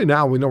 and particularly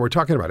now we know we're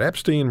talking about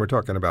Epstein, we're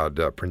talking about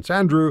Prince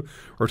Andrew,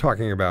 we're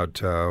talking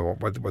about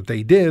what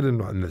they did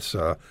and this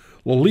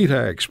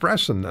Lolita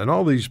Express and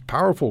all these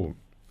powerful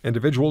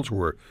individuals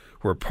who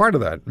were part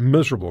of that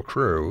miserable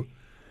crew,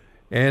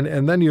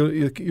 and then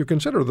you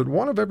consider that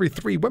 1 of every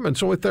 3 women.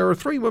 So if there are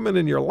 3 women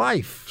in your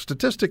life,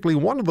 statistically,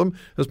 1 of them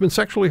has been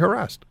sexually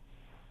harassed.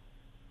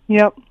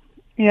 Yep.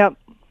 And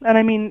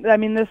I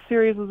mean, this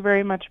series was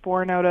very much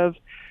born out of.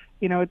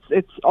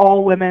 It's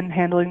all women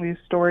handling these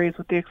stories,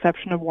 with the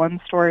exception of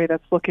one story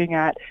that's looking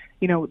at,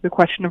 the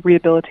question of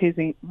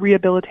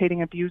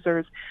rehabilitating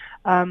abusers.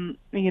 And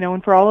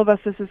for all of us,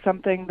 this is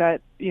something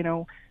that,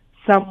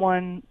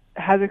 someone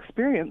has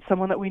experienced,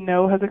 someone that we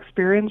know has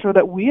experienced or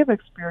that we have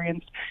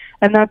experienced.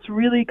 And that's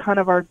really kind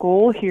of our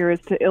goal here, is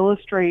to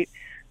illustrate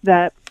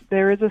that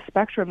there is a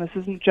spectrum. This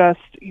isn't just,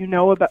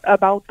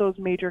 about those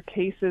major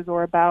cases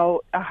or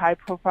about a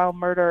high-profile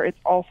murder. It's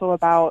also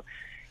about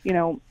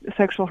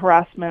sexual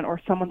harassment,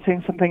 or someone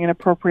saying something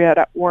inappropriate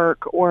at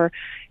work, or,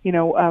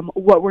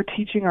 what we're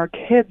teaching our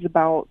kids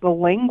about the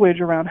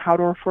language around how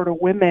to refer to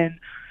women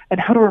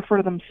and how to refer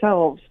to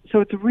themselves.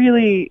 So it's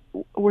really,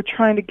 we're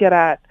trying to get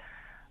at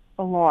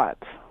a lot.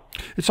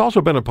 It's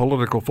also been a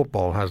political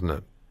football, hasn't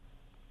it?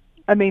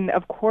 I mean,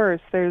 of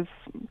course, there's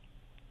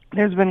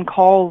been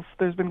calls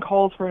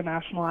for a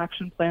national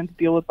action plan to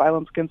deal with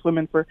violence against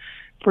women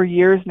for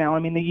years now. I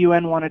mean, the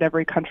UN wanted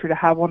every country to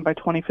have one by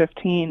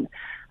 2015.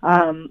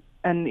 And,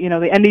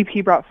 the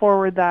NDP brought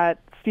forward that.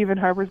 Stephen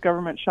Harper's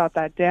government shot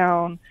that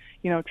down.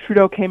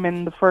 Trudeau came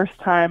in the first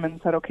time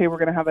and said, okay, we're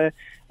going to have a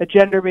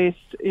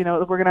gender-based,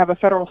 we're going to have a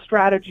federal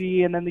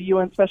strategy. And then the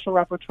UN Special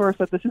Rapporteur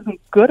said this isn't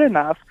good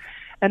enough.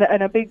 And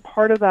a big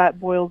part of that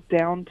boils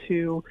down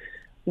to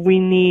we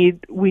need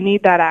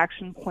that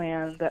action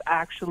plan that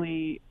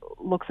actually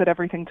looks at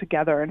everything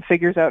together and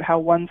figures out how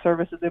one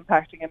service is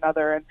impacting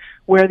another, and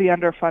where the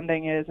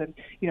underfunding is, and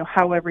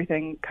how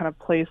everything kind of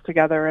plays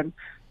together. And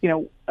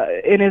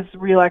in his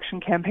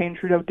re-election campaign,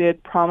 Trudeau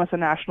did promise a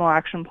national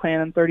action plan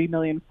and $30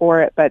 million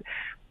for it. But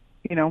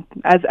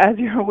as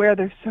you're aware,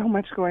 there's so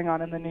much going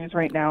on in the news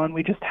right now, and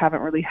we just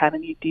haven't really had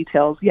any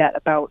details yet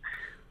about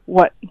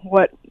what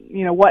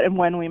and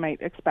when we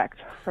might expect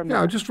from that.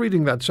 Yeah, just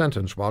reading that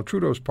sentence, while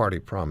Trudeau's party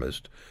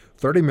promised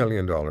 $30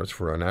 million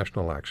for a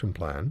national action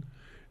plan,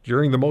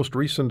 during the most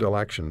recent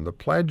election, the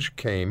pledge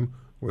came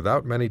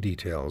without many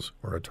details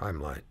or a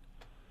timeline.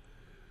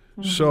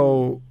 Mm-hmm.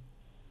 So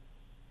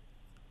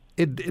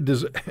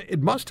it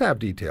must have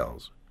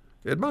details.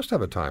 It must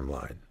have a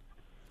timeline.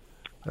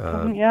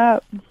 Yeah.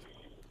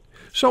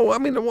 So, I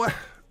mean,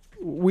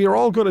 we are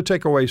all going to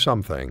take away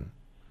something.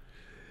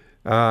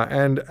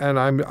 And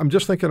I'm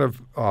just thinking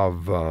of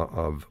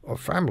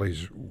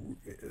families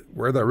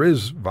where there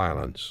is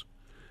violence,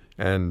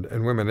 and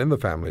women in the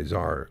families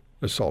are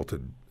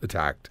assaulted,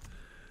 attacked.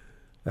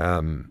 I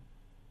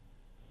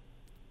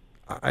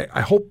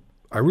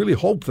really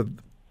hope that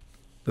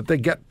they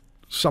get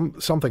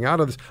something out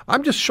of this.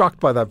 I'm just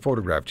shocked by that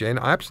photograph, Jane.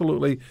 I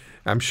absolutely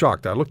am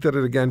shocked. I looked at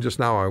it again just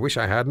now. I wish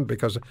I hadn't,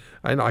 because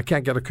I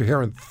can't get a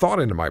coherent thought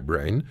into my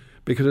brain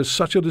because it's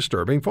such a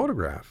disturbing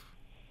photograph.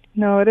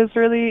 No, it is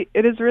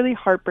really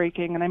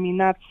heartbreaking, and I mean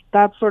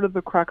that's sort of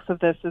the crux of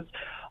this. Is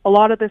a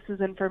lot of this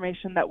is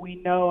information that we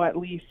know, at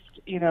least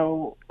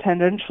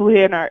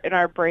tendentially in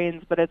our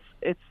brains, but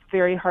it's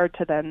very hard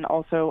to then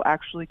also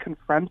actually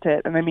confront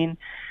it. And I mean,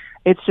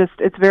 it's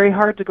very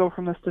hard to go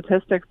from the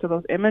statistics to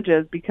those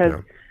images,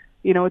 because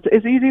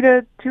it's easy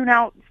to tune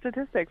out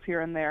statistics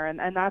here and there,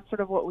 and that's sort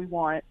of what we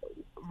want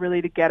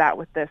really to get at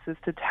with this, is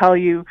to tell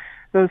you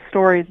those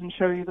stories and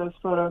show you those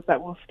photos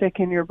that will stick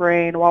in your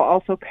brain, while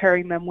also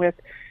pairing them with,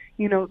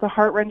 the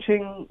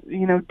heart-wrenching,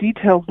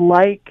 details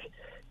like,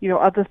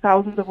 of the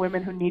thousands of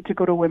women who need to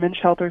go to women's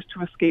shelters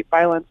to escape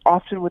violence,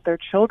 often with their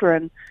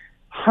children.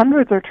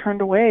 Hundreds are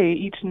turned away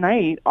each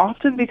night,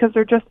 often because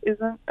there just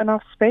isn't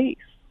enough space.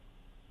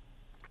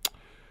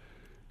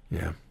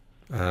 Yeah.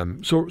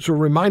 So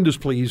remind us,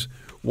 please,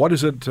 what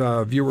is it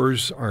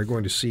viewers are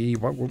going to see?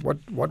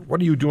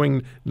 What are you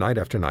doing night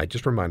after night?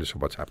 Just remind us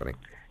of what's happening.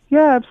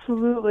 Yeah,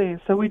 absolutely.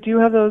 So we do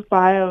have those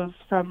bios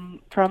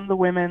from the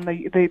women,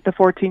 the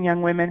 14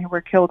 young women who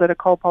were killed at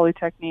École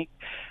Polytechnique,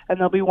 and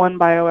there'll be one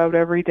bio out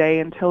every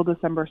day until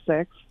December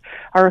 6th.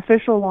 Our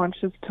official launch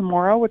is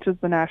tomorrow, which is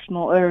the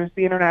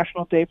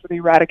International Day for the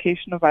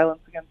Eradication of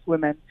Violence Against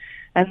Women.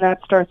 And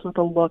that starts with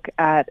a look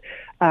at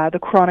the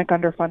chronic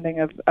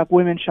underfunding of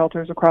women's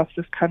shelters across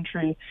this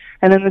country.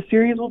 And then the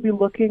series will be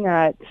looking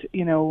at,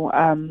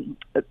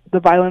 the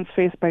violence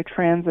faced by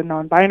trans and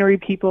non-binary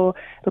people.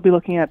 It'll be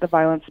looking at the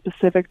violence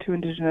specific to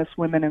Indigenous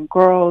women and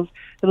girls.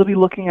 It'll be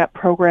looking at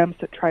programs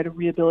that try to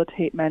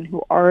rehabilitate men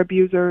who are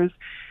abusers.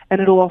 And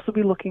it'll also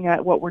be looking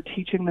at what we're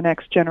teaching the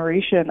next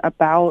generation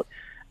about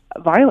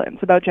violence,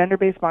 about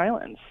gender-based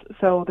violence.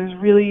 So there's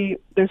really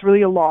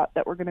a lot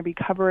that we're going to be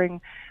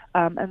covering.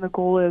 And the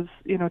goal is,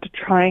 to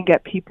try and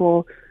get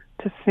people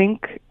to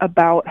think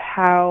about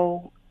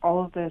how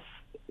all of this,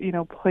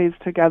 plays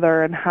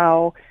together, and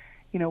how,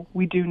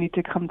 we do need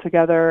to come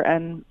together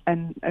and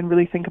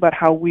really think about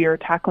how we are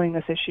tackling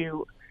this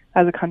issue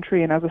as a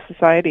country and as a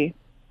society.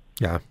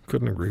 Yeah,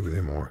 couldn't agree with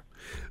you more.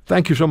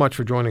 Thank you so much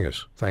for joining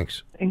us.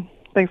 Thanks.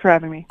 Thanks for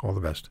having me. All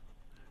the best.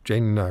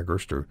 Jane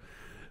Gerster,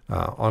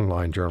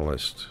 online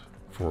journalist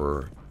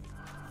for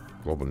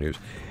Global News.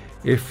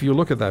 If you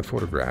look at that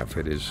photograph,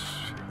 it is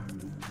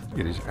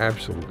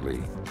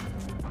absolutely,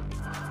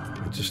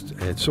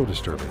 it's so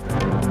disturbing.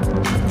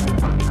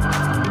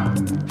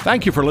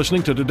 Thank you for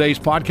listening to today's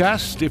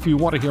podcast. If you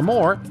want to hear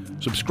more,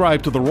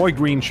 subscribe to The Roy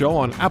Green Show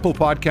on Apple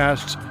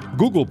Podcasts,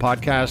 Google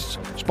Podcasts,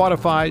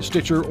 Spotify,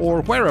 Stitcher,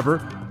 or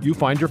wherever you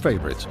find your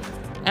favorites.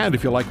 And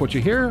if you like what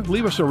you hear,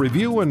 leave us a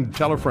review and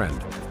tell a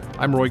friend.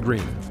 I'm Roy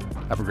Green.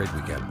 Have a great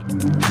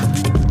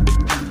weekend.